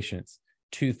sent patients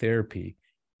to therapy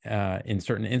in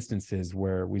certain instances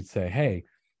where we'd say, hey,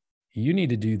 you need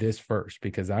to do this first,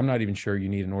 because I'm not even sure you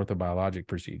need an orthobiologic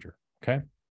procedure. All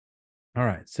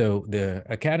right. So the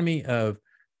Academy of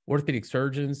Orthopedic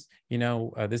Surgeons,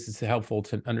 this is helpful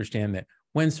to understand that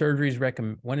when is surgery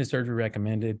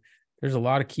recommended? There's a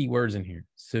lot of key words in here.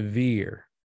 Severe,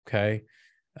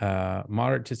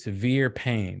 moderate to severe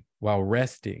pain while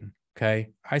resting,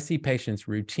 I see patients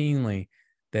routinely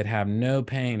that have no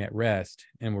pain at rest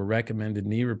and were recommended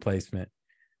knee replacement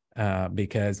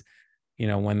because,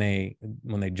 when they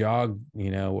jog,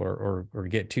 or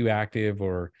get too active,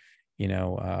 or,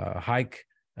 hike,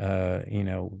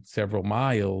 several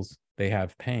miles, they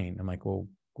have pain. I'm like, well,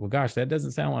 gosh, that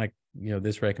doesn't sound like,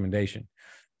 this recommendation.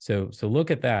 So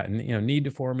look at that. And, knee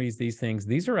deformities,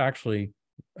 these are actually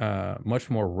much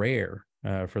more rare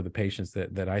for the patients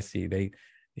that I see. They,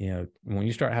 when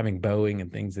you start having bowing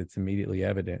and things, it's immediately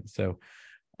evident. So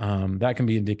that can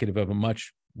be indicative of a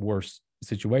much worse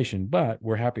situation, but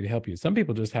we're happy to help you. Some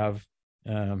people just have,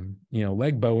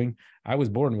 leg bowing. I was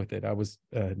born with it. I was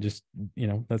just,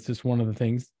 that's just one of the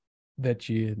things that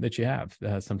you have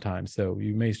sometimes. So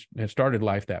you may have started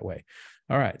life that way.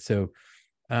 All right. So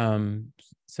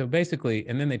basically,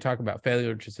 and then they talk about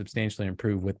failure to substantially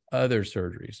improve with other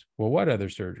surgeries. Well, what other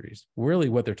surgeries? Really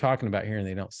what they're talking about here, and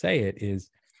they don't say it, is,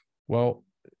 well,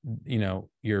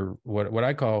 your, what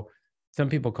I call, some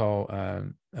people call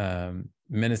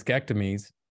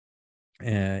meniscectomies,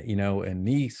 and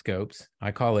knee scopes.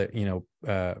 I call it,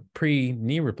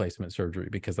 pre-knee replacement surgery,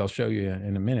 because I'll show you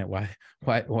in a minute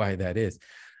why that is.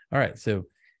 All right. So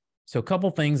a couple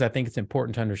things I think it's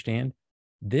important to understand.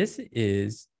 This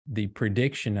is the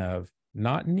prediction of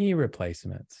not knee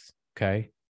replacements,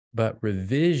 but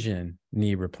revision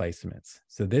knee replacements.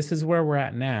 So this is where we're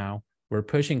at now. We're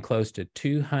pushing close to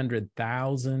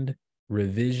 200,000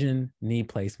 revision knee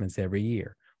placements every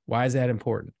year. Why is that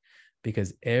important?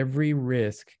 Because every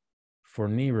risk for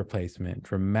knee replacement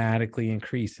dramatically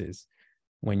increases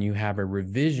when you have a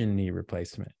revision knee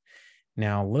replacement.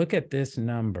 Now look at this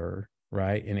number,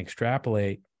 right, and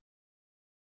extrapolate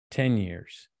 10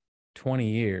 years, 20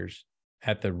 years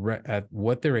at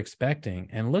what they're expecting,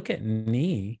 and look at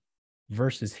knee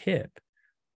versus hip.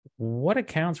 What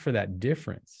accounts for that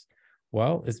difference?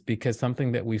 Well, it's because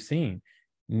something that we've seen.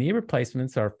 knee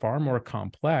replacements are far more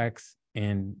complex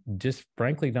and just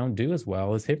frankly don't do as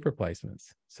well as hip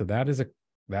replacements. So that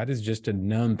is just a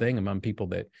known thing among people,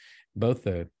 that both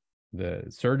the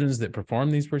surgeons that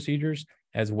perform these procedures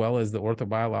as well as the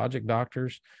orthobiologic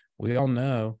doctors, we all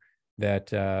know that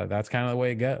that's kind of the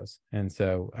way it goes. And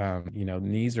so,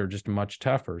 knees are just much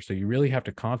tougher. So you really have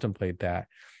to contemplate that.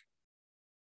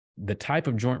 The type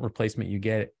of joint replacement you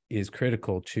get is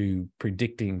critical to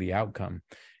predicting the outcome.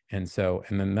 And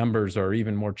the numbers are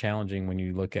even more challenging when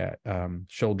you look at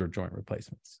shoulder joint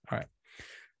replacements. All right.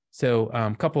 So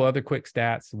a couple other quick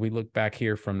stats. We look back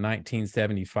here from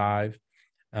 1975,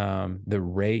 the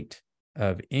rate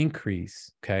of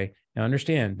increase. Okay. Now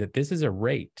understand that this is a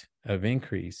rate of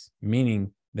increase,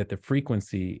 meaning that the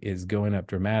frequency is going up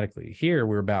dramatically. Here,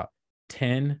 we're about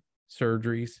 10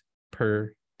 surgeries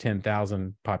per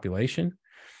 10,000 population.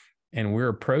 And we're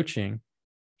approaching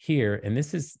here, and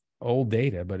this is old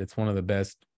data, but it's one of the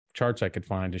best charts I could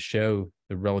find to show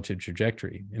the relative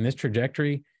trajectory. And this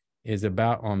trajectory is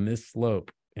about on this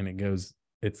slope, and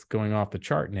it's going off the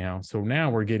chart now. So now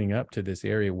we're getting up to this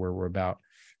area where we're about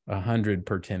 100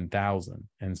 per 10,000.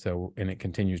 And it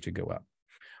continues to go up.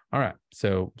 All right.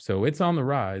 So it's on the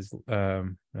rise,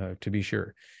 to be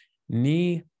sure.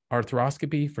 Knee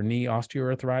arthroscopy for knee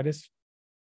osteoarthritis.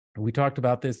 We talked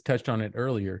about this, touched on it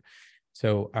earlier.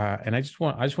 So, and I just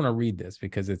want to read this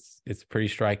because it's pretty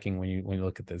striking when you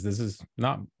look at this. This is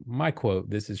not my quote.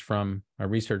 This is from a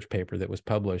research paper that was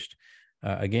published,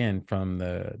 again, from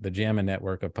the JAMA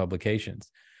network of publications.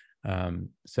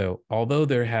 So although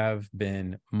there have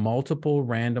been multiple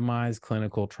randomized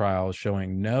clinical trials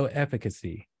showing no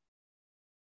efficacy,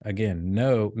 again,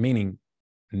 no, meaning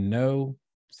no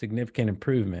significant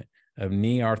improvement of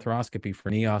knee arthroscopy for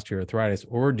knee osteoarthritis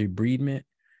or debridement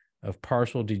of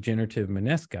partial degenerative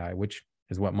menisci, which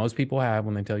is what most people have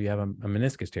when they tell you have a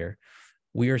meniscus tear,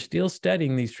 we are still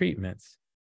studying these treatments,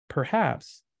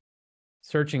 perhaps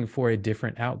searching for a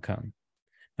different outcome.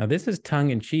 Now, this is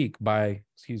tongue-in-cheek by,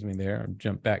 I'll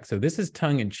jump back. So this is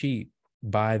tongue-in-cheek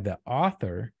by the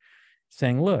author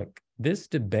saying, look, this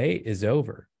debate is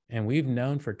over. And we've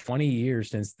known for 20 years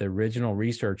since the original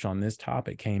research on this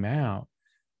topic came out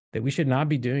that we should not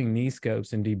be doing knee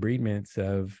scopes and debridements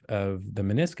of the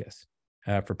meniscus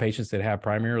for patients that have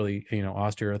primarily,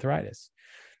 osteoarthritis.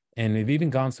 And we've even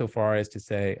gone so far as to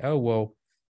say, oh, well,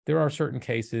 there are certain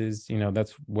cases,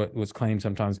 that's what was claimed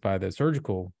sometimes by the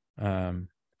surgical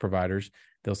providers.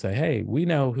 They'll say, hey, we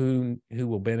know who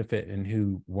will benefit and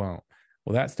who won't.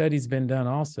 Well, that study's been done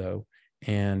also.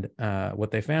 And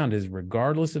what they found is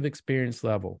regardless of experience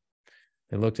level,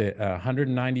 they looked at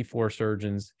 194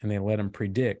 surgeons and they let them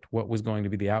predict what was going to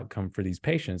be the outcome for these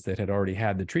patients that had already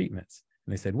had the treatments.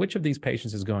 And they said, which of these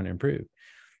patients is going to improve?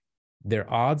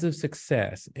 Their odds of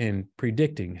success in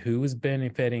predicting who was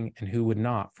benefiting and who would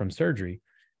not from surgery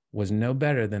was no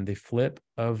better than the flip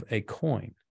of a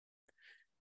coin.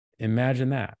 Imagine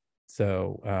that.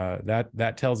 So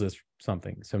that tells us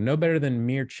something. So no better than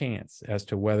mere chance as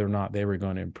to whether or not they were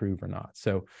going to improve or not.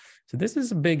 So this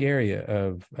is a big area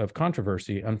of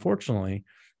controversy. Unfortunately,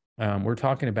 we're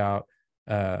talking about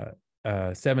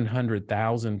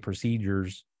 700,000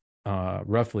 procedures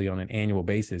roughly on an annual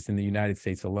basis in the United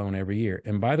States alone every year.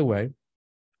 And by the way,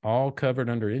 all covered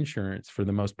under insurance for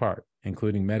the most part,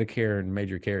 including Medicare and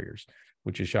major carriers,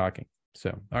 which is shocking. So,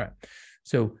 all right.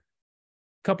 So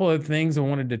a couple of things I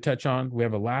wanted to touch on. We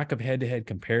have a lack of head-to-head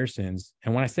comparisons.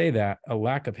 And when I say that, a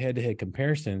lack of head-to-head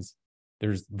comparisons,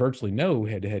 there's virtually no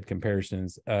head-to-head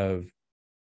comparisons of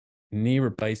knee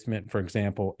replacement, for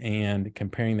example, and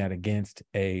comparing that against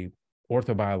a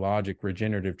orthobiologic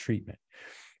regenerative treatment.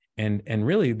 And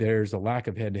really, there's a lack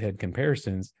of head-to-head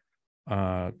comparisons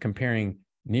comparing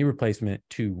knee replacement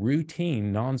to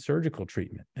routine non-surgical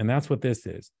treatment. And that's what this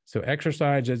is. So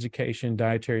exercise education,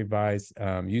 dietary advice,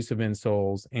 use of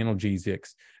insoles,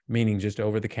 analgesics, meaning just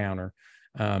over the counter.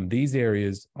 These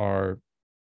areas are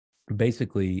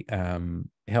basically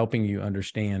helping you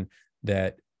understand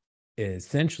that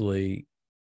essentially,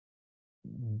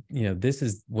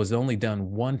 this was only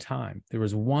done one time. There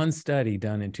was one study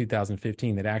done in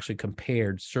 2015 that actually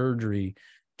compared surgery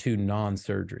to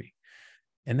non-surgery.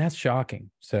 And that's shocking.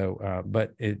 So,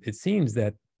 but it seems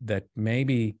that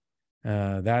maybe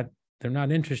that they're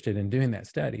not interested in doing that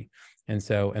study. And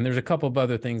there's a couple of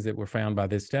other things that were found by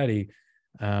this study.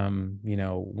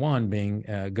 One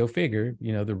being, go figure,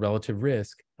 the relative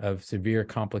risk of severe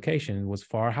complication was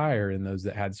far higher in those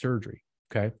that had surgery.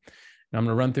 Okay. Now I'm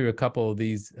going to run through a couple of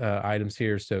these items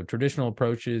here. So traditional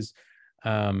approaches,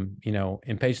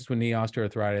 in patients with knee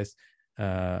osteoarthritis,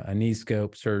 a knee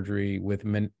scope surgery with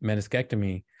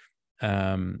meniscectomy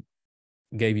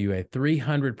gave you a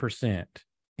 300%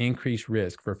 increased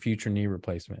risk for future knee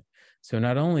replacement. So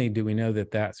not only do we know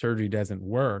that that surgery doesn't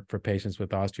work for patients with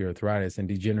osteoarthritis and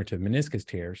degenerative meniscus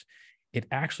tears, it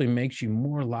actually makes you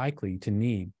more likely to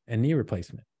need a knee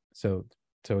replacement. So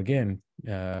again,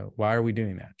 why are we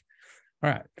doing that? All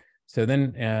right. So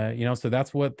then, so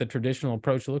that's what the traditional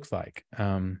approach looks like.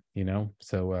 Kind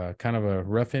of a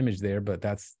rough image there, but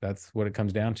that's what it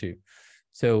comes down to.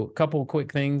 So a couple of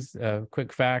quick things,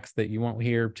 quick facts that you won't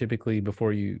hear typically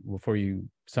before you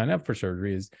sign up for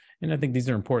surgery is, and I think these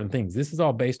are important things. This is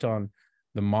all based on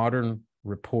the modern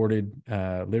reported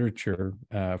literature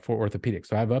for orthopedics.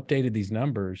 So I've updated these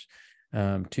numbers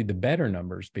to the better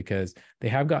numbers because they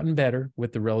have gotten better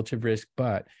with the relative risk,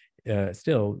 but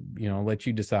still, let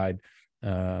you decide,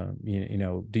 do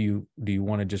you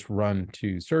want to just run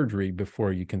to surgery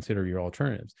before you consider your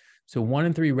alternatives? So 1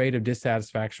 in 3 rate of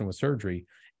dissatisfaction with surgery,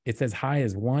 it's as high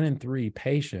as 1 in 3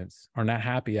 patients are not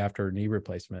happy after a knee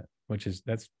replacement, which is,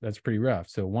 that's pretty rough.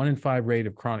 So 1 in 5 rate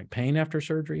of chronic pain after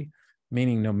surgery,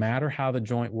 meaning no matter how the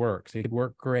joint works, it could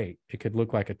work great. It could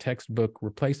look like a textbook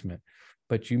replacement,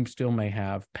 but you still may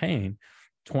have pain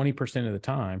 20% of the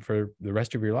time for the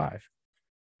rest of your life.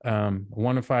 1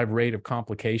 in 5 rate of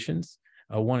complications,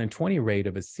 a 1 in 20 rate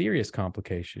of a serious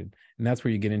complication. And that's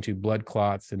where you get into blood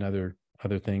clots and other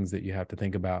things that you have to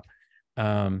think about.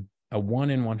 A 1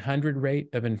 in 100 rate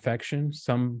of infection.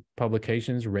 Some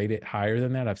publications rate it higher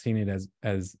than that. I've seen it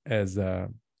as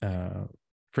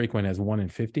frequent as 1 in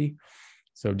 50.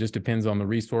 So it just depends on the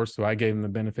resource. So I gave them the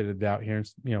benefit of the doubt here,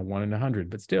 1 in 100,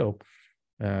 but still,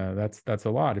 that's a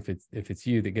lot if it's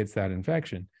you that gets that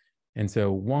infection. And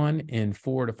so 1 in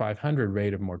 400 to 500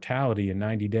 rate of mortality in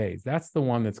 90 days. That's the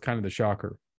one that's kind of the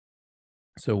shocker.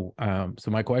 So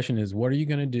my question is, what are you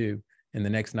going to do in the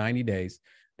next 90 days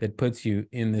that puts you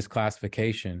in this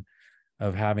classification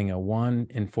of having a 1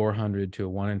 in 400 to a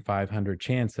 1 in 500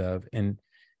 chance of, and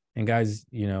guys,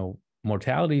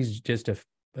 mortality is just a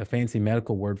fancy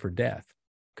medical word for death.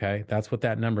 Okay. That's what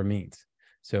that number means.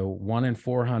 So 1 in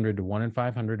 400 to 1 in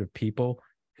 500 of people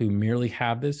who merely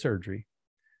have this surgery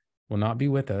will not be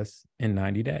with us in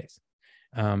 90 days.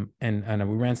 And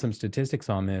we ran some statistics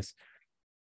on this.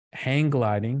 Hang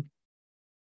gliding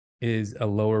is a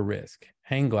lower risk.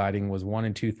 Hang gliding was 1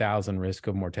 in 2,000 risk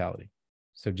of mortality.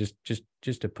 So just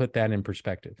to put that in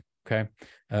perspective. Okay.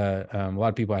 A lot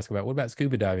of people ask about, what about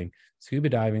scuba diving? Scuba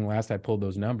diving, last I pulled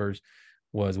those numbers,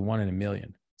 was 1 in a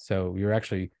million. So you're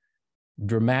actually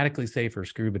dramatically safer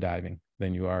scuba diving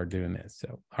than you are doing this.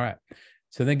 So, all right.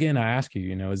 So then again, I ask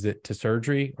you, is it to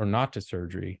surgery or not to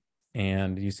surgery?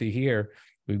 And you see here,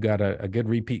 we've got a good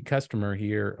repeat customer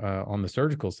here on the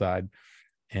surgical side.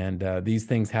 And these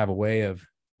things have a way of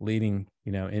leading,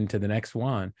 into the next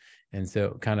one. And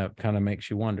so kind of makes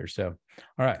you wonder. So,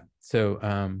 all right.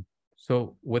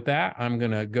 So with that, I'm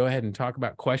going to go ahead and talk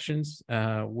about questions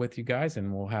with you guys,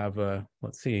 and we'll have,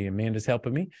 let's see, Amanda's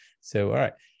helping me. So, all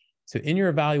right. So in your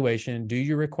evaluation, do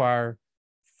you require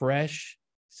fresh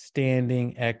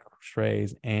standing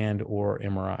x-rays and or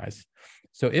MRIs?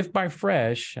 So if by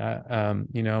fresh,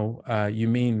 you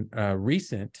mean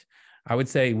recent, I would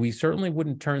say we certainly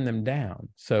wouldn't turn them down.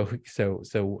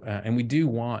 And we do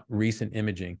want recent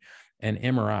imaging and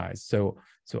MRIs. So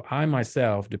I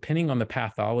myself, depending on the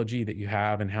pathology that you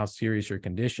have and how serious your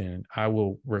condition, I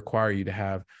will require you to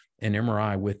have an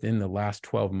MRI within the last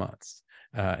 12 months.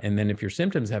 And then if your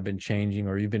symptoms have been changing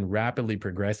or you've been rapidly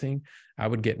progressing, I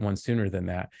would get one sooner than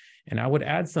that. And I would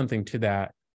add something to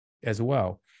that as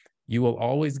well. You will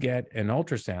always get an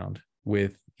ultrasound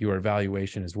with your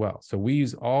evaluation as well. So we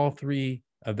use all 3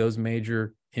 of those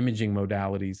major imaging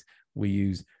modalities. We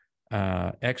use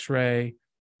X-ray,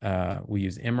 we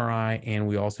use MRI, and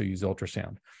we also use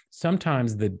ultrasound.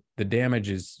 Sometimes the damage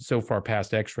is so far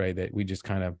past X-ray that we just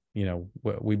kind of,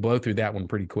 we blow through that one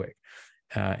pretty quick.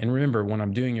 And remember, when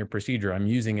I'm doing your procedure, I'm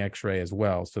using X-ray as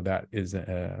well. So that is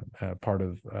a part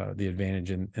of the advantage.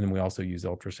 And we also use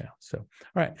ultrasound. So, all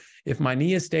right, if my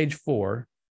knee is stage 4,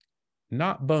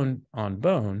 not bone on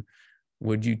bone,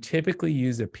 would you typically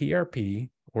use a PRP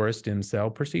or a stem cell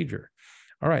procedure?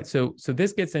 All right, so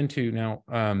this gets into now,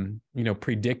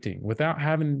 predicting. Without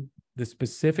having the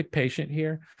specific patient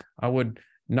here, I would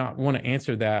not want to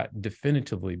answer that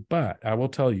definitively, but I will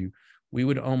tell you, we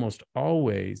would almost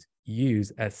always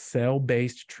use a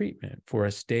cell-based treatment for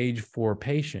a stage 4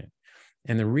 patient.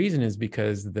 And the reason is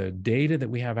because the data that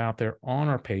we have out there on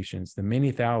our patients, the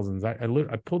many thousands, I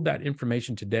pulled that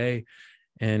information today,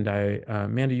 and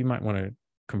Amanda, you might want to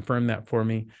confirm that for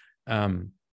me.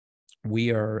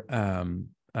 We are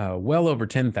well over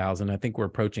 10,000. I think we're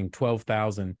approaching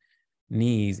 12,000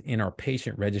 knees in our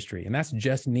patient registry, and that's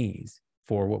just knees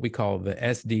for what we call the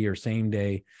SD or same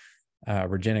day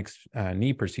Regenix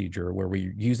knee procedure, where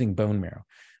we're using bone marrow.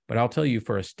 But I'll tell you,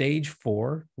 for a stage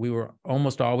 4, we were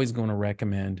almost always going to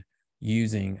recommend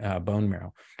using bone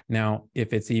marrow. Now,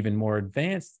 if it's even more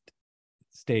advanced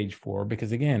stage 4,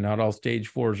 because again, not all stage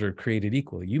 4s are created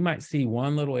equally. You might see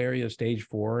one little area of stage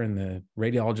 4 and the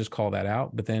radiologist call that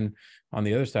out. But then on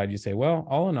the other side, you say, well,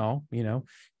 all in all,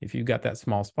 if you've got that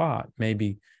small spot,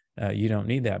 maybe you don't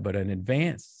need that. But an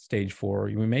advanced stage 4,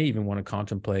 we may even want to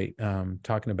contemplate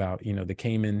talking about, the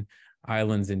Cayman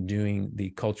Islands and doing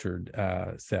the cultured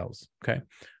cells. Okay.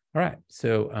 All right.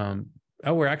 So,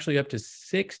 we're actually up to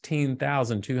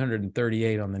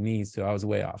 16,238 on the knees. So I was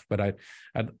way off, but I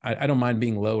don't mind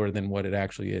being lower than what it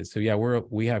actually is. So yeah,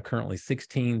 we have currently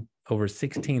over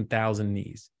 16,000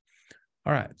 knees.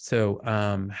 All right. So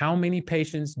how many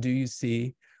patients do you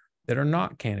see that are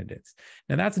not candidates?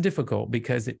 Now that's difficult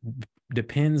because it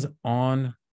depends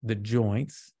on the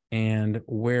joints and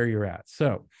where you're at.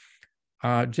 So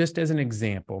just as an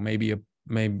example, maybe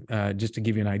just to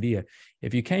give you an idea,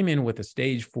 if you came in with a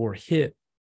stage 4 hip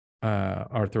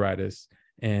arthritis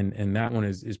and that one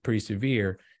is pretty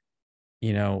severe,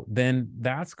 then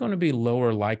that's going to be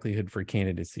lower likelihood for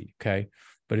candidacy. Okay.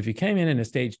 But if you came in a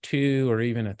stage 2 or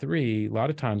even a 3, a lot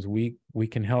of times we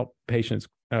can help patients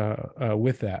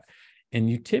with that. And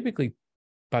you typically,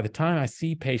 by the time I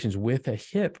see patients with a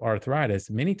hip arthritis,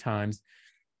 many times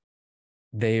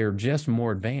they are just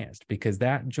more advanced because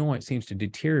that joint seems to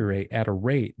deteriorate at a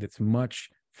rate that's much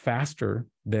faster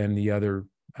than the other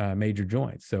major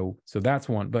joints. So that's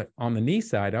one. But on the knee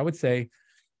side, I would say,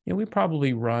 we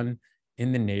probably run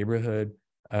in the neighborhood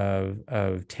of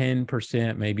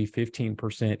 10%, maybe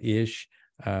 15% ish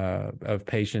of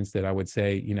patients that I would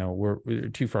say, we're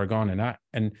too far gone.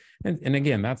 And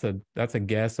again, that's a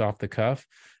guess off the cuff,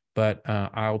 but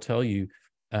I'll tell you,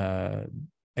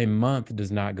 a month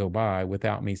does not go by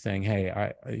without me saying, hey,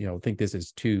 I think this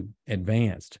is too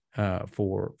advanced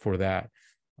for that,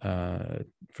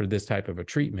 for this type of a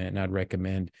treatment. And I'd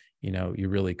recommend, you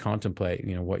really contemplate,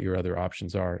 what your other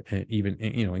options are, even,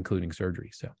 including surgery.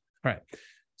 So, all right.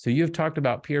 So you've talked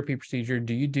about PRP procedure.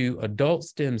 Do you do adult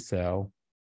stem cell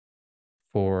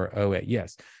for OA?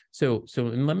 Yes. So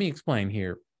and let me explain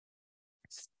here.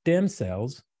 Stem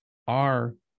cells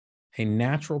are a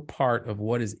natural part of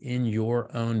what is in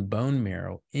your own bone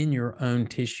marrow, in your own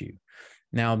tissue.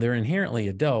 Now, they're inherently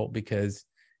adult because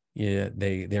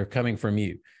they're coming from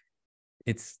you.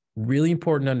 It's really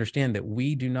important to understand that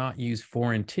we do not use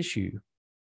foreign tissue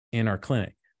in our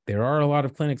clinic. There are a lot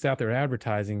of clinics out there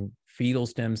advertising fetal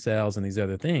stem cells and these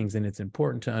other things, and it's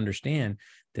important to understand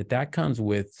that comes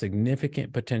with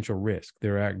significant potential risk.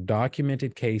 There are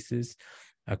documented cases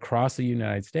across the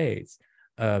United States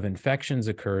of infections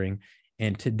occurring.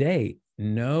 And to date,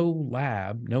 no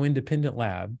independent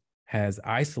lab has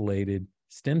isolated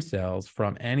stem cells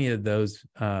from any of those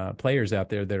players out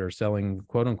there that are selling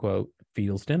quote unquote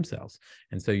fetal stem cells.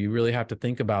 And so you really have to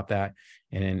think about that.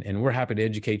 And we're happy to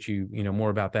educate you, more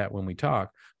about that when we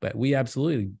talk, but we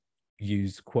absolutely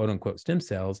use quote unquote stem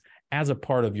cells as a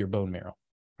part of your bone marrow.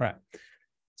 All right.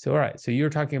 So you were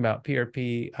talking about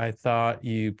PRP. I thought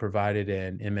you provided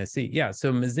an MSC. Yeah.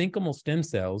 So mesenchymal stem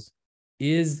cells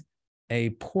is a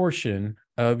portion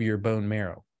of your bone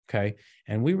marrow. Okay.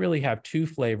 And we really have 2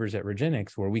 flavors at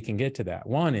Regenix where we can get to that.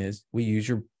 One is we use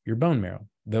your bone marrow,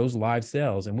 those live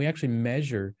cells, and we actually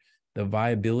measure the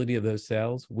viability of those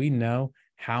cells. We know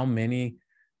how many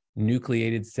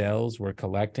nucleated cells we're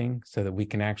collecting so that we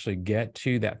can actually get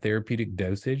to that therapeutic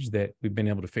dosage that we've been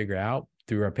able to figure out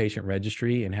through our patient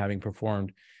registry and having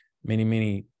performed many,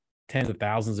 many tens of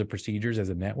thousands of procedures as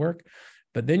a network.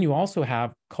 But then you also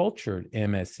have cultured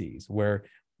MSCs where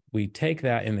we take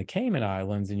that in the Cayman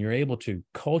Islands and you're able to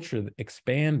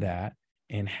expand that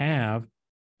and have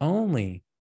only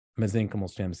mesenchymal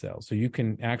stem cells. So you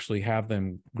can actually have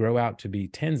them grow out to be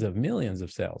tens of millions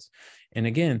of cells. And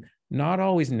again, not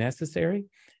always necessary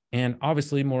and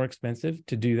obviously more expensive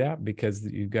to do that because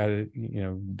you've got to,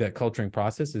 that culturing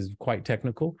process is quite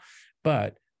technical.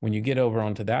 But when you get over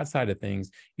onto that side of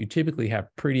things, you typically have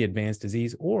pretty advanced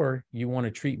disease or you want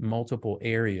to treat multiple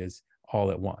areas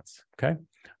all at once. Okay.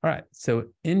 All right. So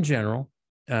in general,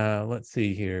 let's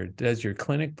see here. Does your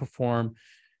clinic perform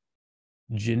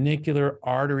genicular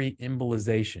artery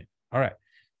embolization? All right.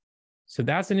 So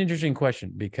that's an interesting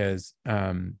question because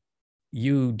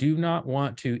you do not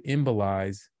want to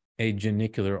embolize a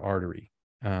genicular artery.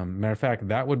 Matter of fact,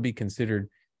 that would be considered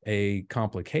a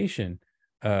complication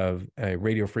of a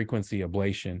radiofrequency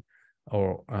ablation,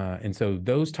 and so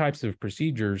those types of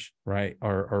procedures, right,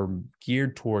 are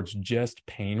geared towards just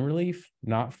pain relief,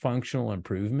 not functional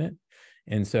improvement.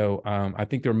 And so I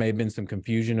think there may have been some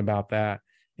confusion about that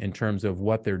in terms of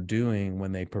what they're doing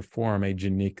when they perform a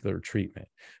genicular treatment.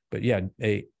 But yeah,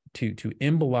 to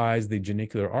embolize the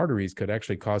genicular arteries could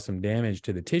actually cause some damage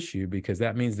to the tissue, because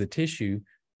that means the tissue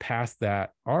past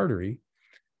that artery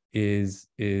is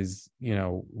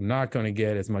not going to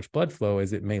get as much blood flow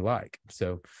as it may like.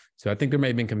 So I think there may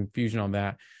have been confusion on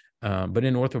that. But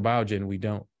in orthobiology, we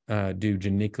don't do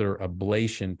genicular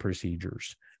ablation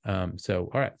procedures. All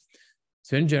right.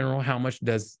 So in general, how much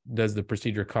does the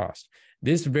procedure cost?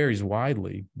 This varies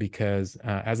widely because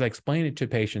as I explain it to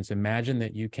patients, imagine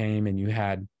that you came and you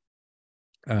had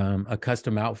a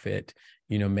custom outfit,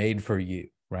 made for you,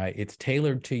 right? It's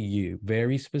tailored to you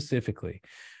very specifically.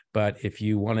 But if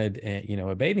you wanted,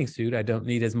 a bathing suit, I don't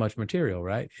need as much material,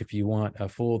 right? If you want a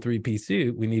full 3-piece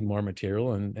suit, we need more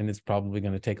material, and it's probably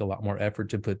going to take a lot more effort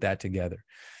to put that together.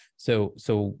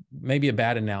 So maybe a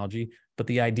bad analogy, but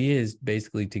the idea is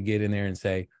basically to get in there and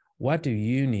say, what do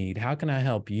you need? How can I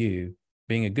help you?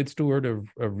 Being a good steward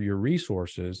of your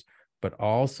resources, but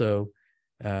also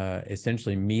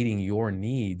essentially meeting your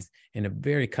needs in a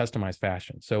very customized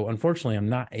fashion. So unfortunately, I'm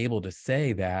not able to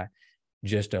say that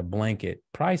just a blanket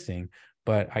pricing,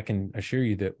 but I can assure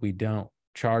you that we don't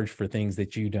charge for things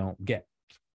that you don't get.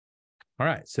 All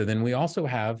right, so then we also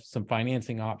have some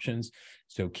financing options.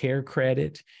 So Care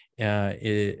Credit,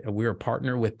 we're a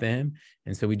partner with them.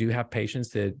 And so we do have patients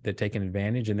that take an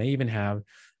advantage, and they even have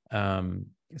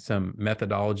some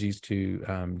methodologies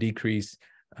to decrease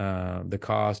the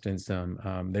cost,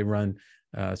 and they run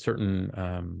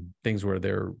certain things where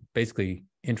they're basically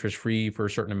interest-free for a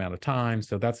certain amount of time.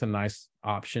 So that's a nice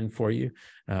option for you.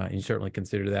 You certainly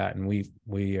consider that. And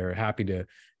we are happy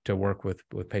to work with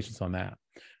patients on that.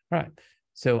 All right.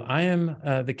 So I am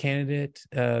the candidate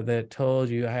that told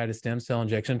you I had a stem cell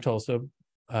injection in Tulsa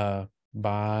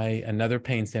by another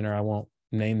pain center. I won't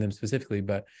name them specifically,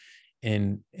 but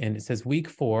and it says week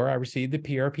 4, I received the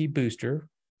PRP booster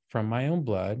from my own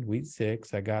blood. Week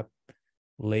 6, I got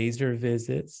laser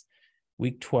visits.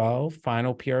 Week 12,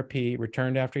 final PRP,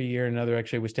 returned after a year. Another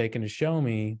X-ray was taken to show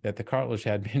me that the cartilage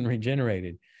had been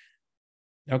regenerated.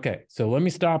 Okay, so let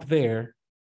me stop there.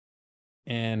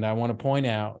 And I want to point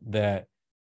out that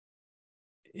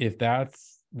if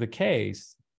that's the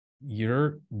case,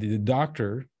 the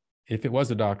doctor, if it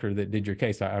was a doctor that did your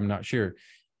case, I'm not sure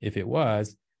if it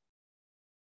was,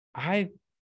 I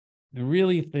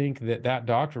really think that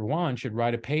doctor, one, should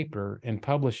write a paper and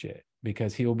publish it,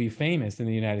 because he will be famous in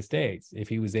the United States if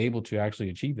he was able to actually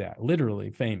achieve that,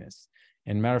 literally famous.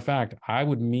 And matter of fact, I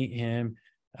would meet him,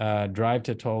 drive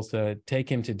to Tulsa, take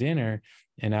him to dinner,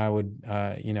 and I would,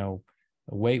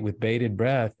 wait with bated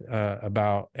breath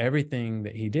about everything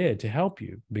that he did to help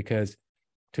you, because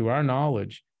to our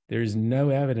knowledge, there's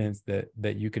no evidence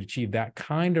that you could achieve that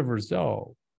kind of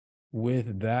result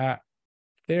with that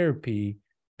therapy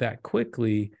that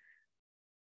quickly.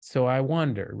 So I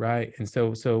wonder, right? And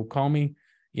so call me,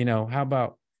 how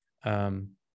about, I'm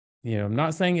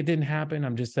not saying it didn't happen.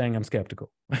 I'm just saying I'm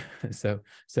skeptical. So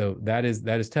that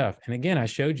is tough. And again, I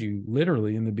showed you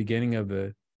literally in the beginning of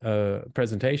the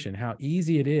presentation how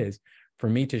easy it is for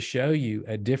me to show you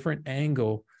a different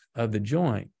angle of the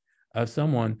joint of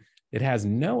someone that has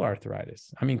no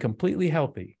arthritis. I mean, completely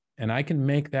healthy. And I can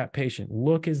make that patient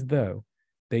look as though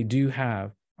they do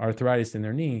have arthritis in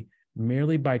their knee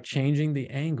merely by changing the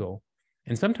angle.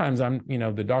 And sometimes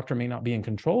the doctor may not be in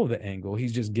control of the angle.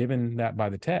 He's just given that by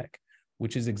the tech,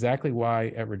 which is exactly why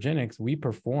at Regenix,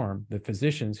 the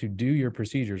physicians who do your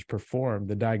procedures perform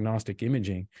the diagnostic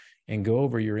imaging and go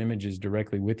over your images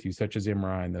directly with you, such as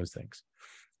MRI and those things.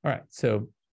 All right.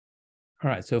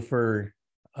 So for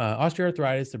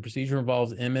osteoarthritis, the procedure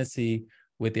involves MSC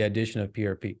with the addition of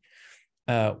PRP.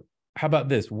 How about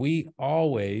this? We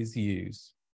always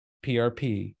use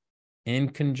PRP in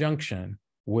conjunction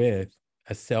with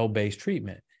a cell-based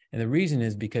treatment. And the reason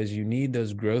is because you need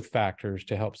those growth factors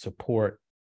to help support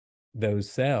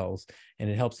those cells, and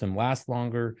it helps them last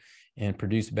longer and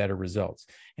produce better results.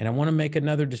 And I want to make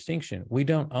another distinction. We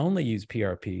don't only use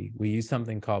PRP, we use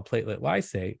something called platelet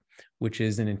lysate, which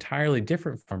is an entirely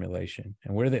different formulation.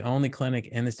 And we're the only clinic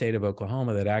in the state of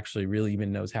Oklahoma that actually really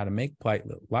even knows how to make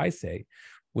platelet lysate,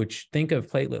 which think of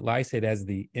platelet lysate as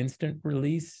the instant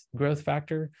release growth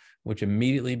factor, which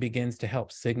immediately begins to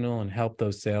help signal and help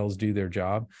those cells do their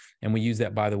job. And we use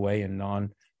that, by the way, in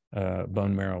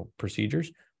non-bone marrow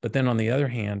procedures. But then on the other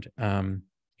hand,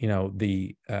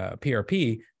 the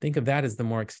PRP, think of that as the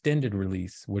more extended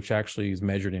release, which actually is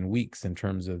measured in weeks in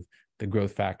terms of the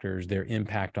growth factors, their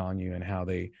impact on you, and how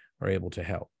they are able to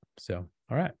help. So,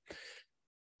 all right.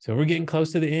 So we're getting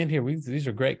close to the end here. These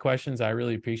are great questions. I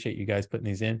really appreciate you guys putting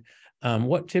these in.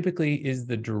 What typically is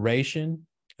the duration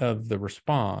of the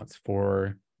response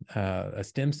for a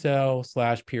stem cell /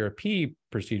 PRP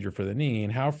procedure for the knee,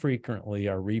 and how frequently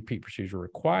are repeat procedures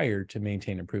required to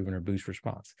maintain improvement or boost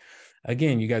response?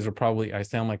 Again, you guys are probably, I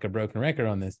sound like a broken record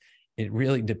on this. It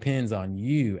really depends on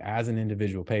you as an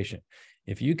individual patient.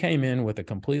 If you came in with a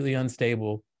completely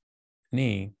unstable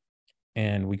knee,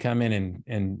 and we come in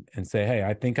and say, hey,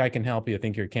 I think I can help you, I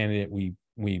think you're a candidate, we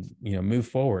move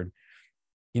forward,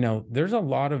 there's a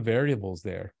lot of variables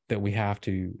there that we have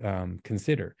to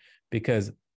consider,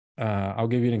 because I'll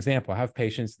give you an example. I have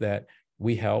patients that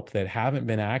we help that haven't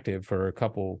been active for a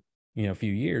couple,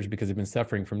 few years because they've been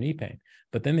suffering from knee pain.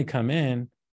 But then they come in,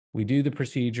 we do the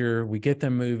procedure, we get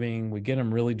them moving, we get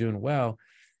them really doing well.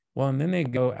 Well, and then they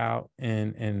go out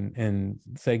and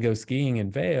say go skiing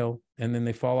in Vail, and then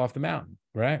they fall off the mountain,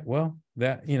 right? Well,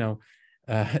 that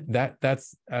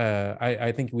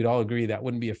I think we'd all agree that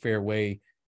wouldn't be a fair way,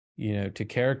 to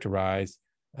characterize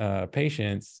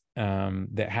patients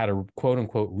that had a quote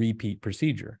unquote repeat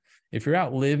procedure. If you're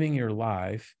out living your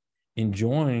life,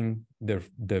 enjoying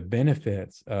the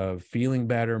benefits of feeling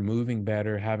better, moving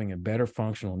better, having a better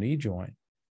functional knee joint,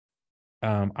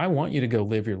 I want you to go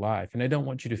live your life. And I don't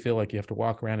want you to feel like you have to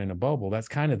walk around in a bubble. That's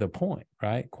kind of the point,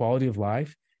 right? Quality of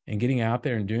life and getting out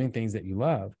there and doing things that you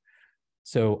love.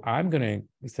 So I'm going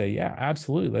to say, yeah,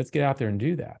 absolutely. Let's get out there and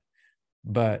do that.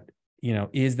 But,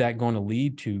 is that going to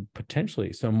lead to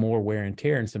potentially some more wear and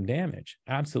tear and some damage?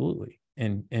 Absolutely.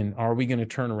 And are we going to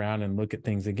turn around and look at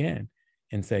things again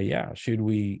and say, yeah, should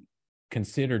we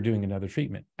consider doing another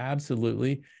treatment?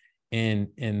 Absolutely.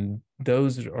 And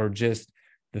those are just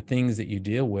the things that you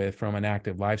deal with from an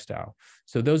active lifestyle.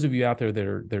 So those of you out there that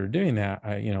are doing that,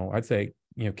 I'd say,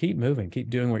 keep moving,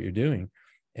 keep doing what you're doing,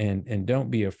 and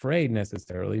don't be afraid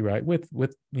necessarily, right?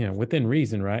 Within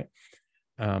reason, right?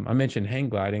 I mentioned hang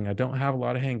gliding. I don't have a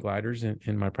lot of hang gliders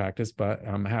in my practice, but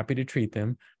I'm happy to treat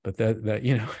them. But but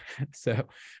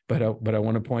I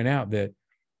want to point out that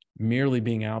merely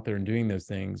being out there and doing those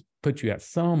things puts you at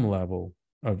some level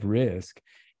of risk.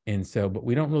 And so, but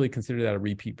we don't really consider that a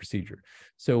repeat procedure.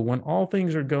 So when all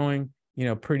things are going,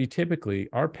 pretty typically,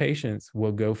 our patients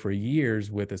will go for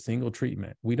years with a single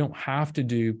treatment. We don't have to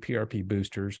do PRP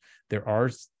boosters. There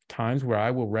are times where I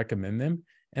will recommend them,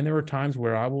 and there are times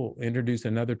where I will introduce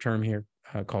another term here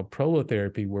called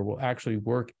prolotherapy, where we'll actually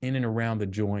work in and around the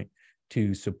joint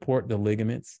to support the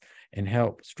ligaments and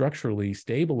help structurally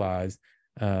stabilize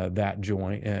that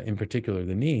joint, in particular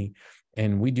the knee.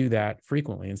 And we do that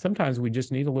frequently. And sometimes we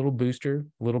just need a little booster,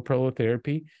 a little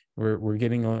prolotherapy. We're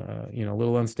getting a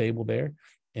little unstable there,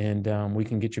 and we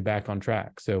can get you back on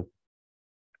track. So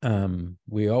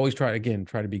we always try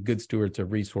to be good stewards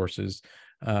of resources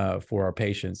for our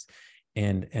patients.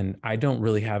 And I don't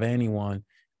really have anyone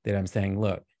that I'm saying,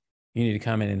 look, you need to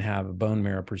come in and have a bone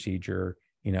marrow procedure,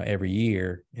 every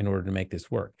year in order to make this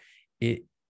work.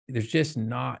 There's just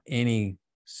not any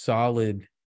solid,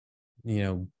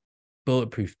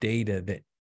 bulletproof data that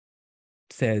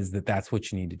says that that's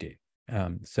what you need to do.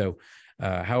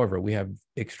 However, we have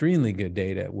extremely good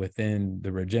data within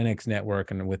the Regenix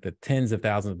network and with the tens of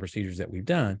thousands of procedures that we've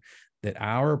done, that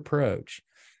our approach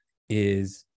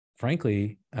is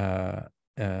frankly,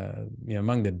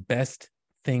 among the best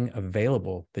thing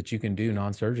available that you can do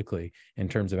non-surgically in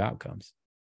terms of outcomes.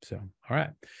 So, all right.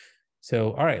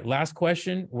 Last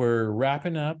question. We're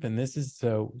wrapping up, and this is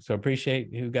so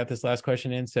appreciate who got this last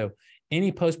question in. So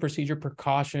any post-procedure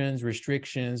precautions,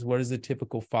 restrictions, what is the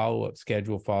typical follow-up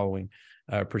schedule following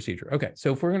procedure? Okay.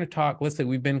 So if we're going to talk, let's say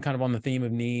we've been kind of on the theme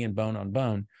of knee and bone on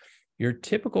bone. Your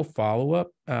typical follow-up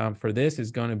for this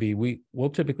is going to be, we'll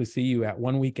typically see you at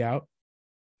 1 week out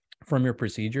from your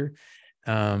procedure.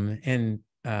 And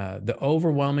the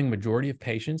overwhelming majority of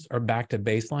patients are back to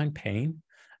baseline pain,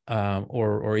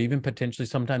 or even potentially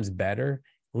sometimes better,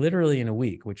 literally in a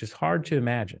week, which is hard to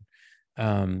imagine.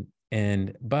 And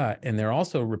they're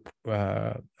also,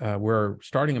 we're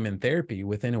starting them in therapy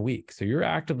within a week. So you're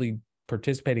actively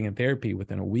participating in therapy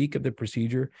within a week of the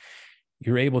procedure.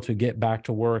 You're able to get back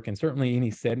to work, and certainly any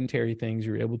sedentary things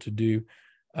you're able to do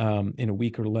in a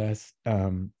week or less.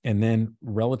 And then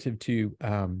relative to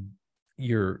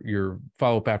your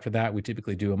follow-up after that, we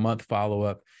typically do a month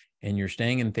follow-up, and you're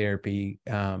staying in therapy.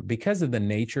 Because of the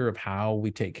nature of how we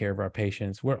take care of our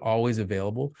patients, we're always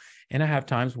available. And I have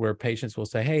times where patients will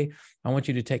say, hey, I want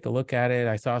you to take a look at it.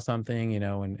 I saw something,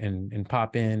 and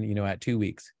pop in, at 2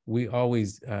 weeks. We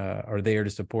always are there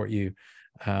to support you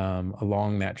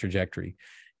along that trajectory.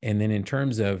 And then in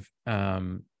terms of,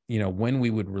 when we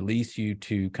would release you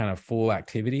to kind of full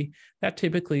activity, that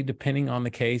typically, depending on the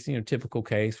case, typical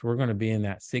case, we're going to be in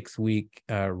that 6-week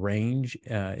range,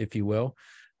 if you will.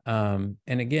 And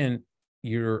again,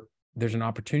 there's an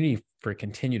opportunity for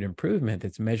continued improvement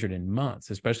that's measured in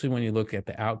months, especially when you look at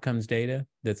the outcomes data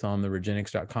that's on the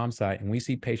regenix.com site, and we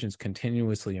see patients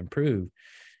continuously improve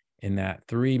in that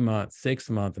 3-month,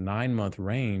 6-month, 9-month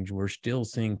range. We're still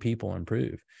seeing people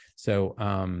improve. So,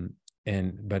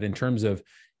 but in terms of,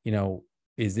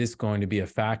 is this going to be a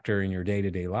factor in your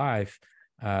day-to-day life?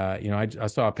 I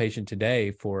saw a patient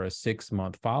today for a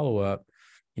 6-month follow-up,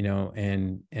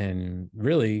 and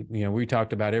really, we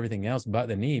talked about everything else but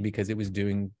the knee because it was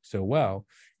doing so well.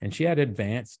 And she had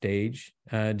advanced stage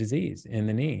disease in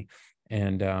the knee.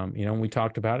 And, we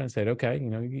talked about it and said, okay,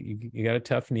 you got a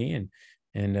tough knee,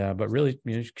 but really,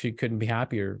 she couldn't be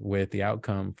happier with the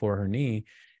outcome for her knee.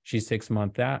 She's 6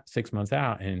 months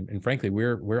out. And frankly,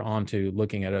 we're on to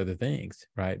looking at other things,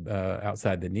 right?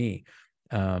 Outside the knee.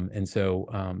 And so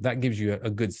that gives you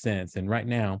a good sense. And right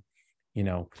now,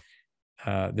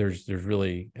 there's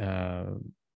really,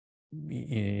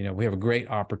 we have a great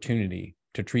opportunity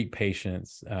to treat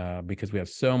patients because we have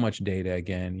so much data.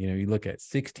 Again, you look at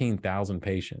 16,000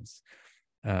 patients,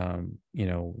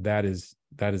 that is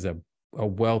a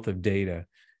wealth of data,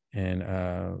 and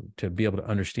to be able to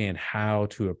understand how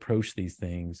to approach these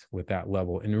things with that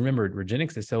level. And remember,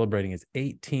 Regenix is celebrating its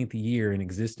 18th year in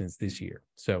existence this year.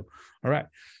 So, all right.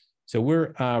 So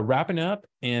we're wrapping up.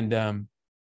 And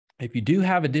if you do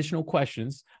have additional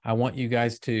questions, I want you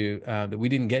guys to, that we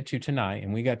didn't get to tonight,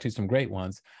 and we got to some great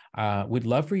ones, we'd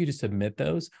love for you to submit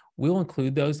those. We'll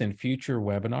include those in future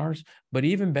webinars, but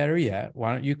even better yet,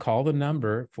 why don't you call the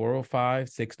number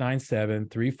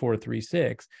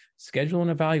 405-697-3436, schedule an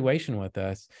evaluation with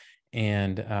us.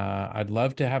 And I'd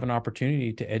love to have an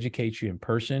opportunity to educate you in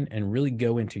person and really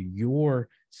go into your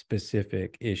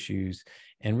specific issues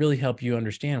and really help you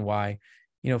understand why,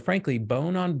 frankly,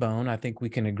 bone on bone, I think we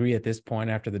can agree at this point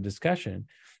after the discussion,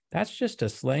 that's just a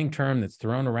slang term that's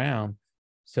thrown around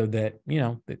so that,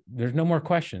 there's no more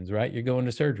questions, right? You're going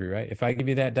to surgery, right? If I give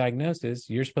you that diagnosis,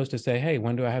 you're supposed to say, hey,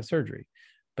 when do I have surgery?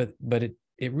 But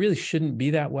it really shouldn't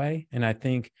be that way. And I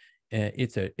think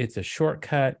it's a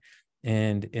shortcut,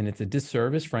 and it's a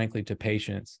disservice, frankly, to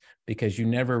patients, because you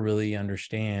never really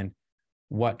understand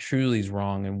what truly is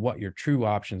wrong and what your true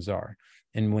options are.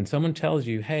 And when someone tells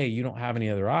you, hey, you don't have any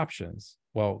other options,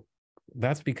 well,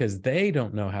 that's because they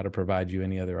don't know how to provide you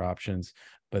any other options,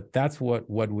 but that's what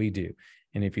we do.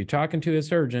 And if you're talking to a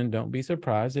surgeon, don't be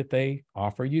surprised if they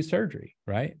offer you surgery,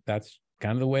 right? That's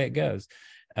kind of the way it goes.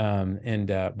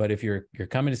 But if you're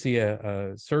coming to see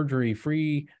a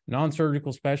surgery-free,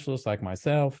 non-surgical specialist like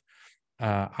myself,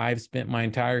 I've spent my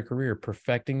entire career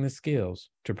perfecting the skills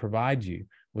to provide you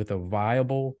with a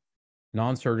viable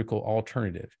non-surgical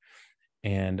alternative.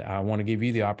 And I want to give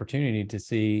you the opportunity to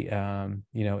see,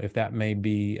 if that may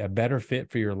be a better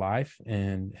fit for your life,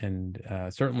 and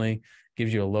certainly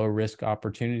gives you a low risk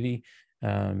opportunity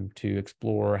to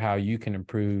explore how you can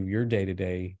improve your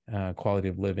day-to-day quality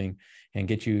of living and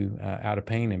get you out of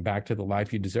pain and back to the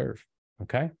life you deserve.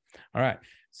 Okay. All right.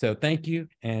 So thank you,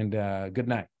 and good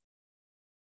night.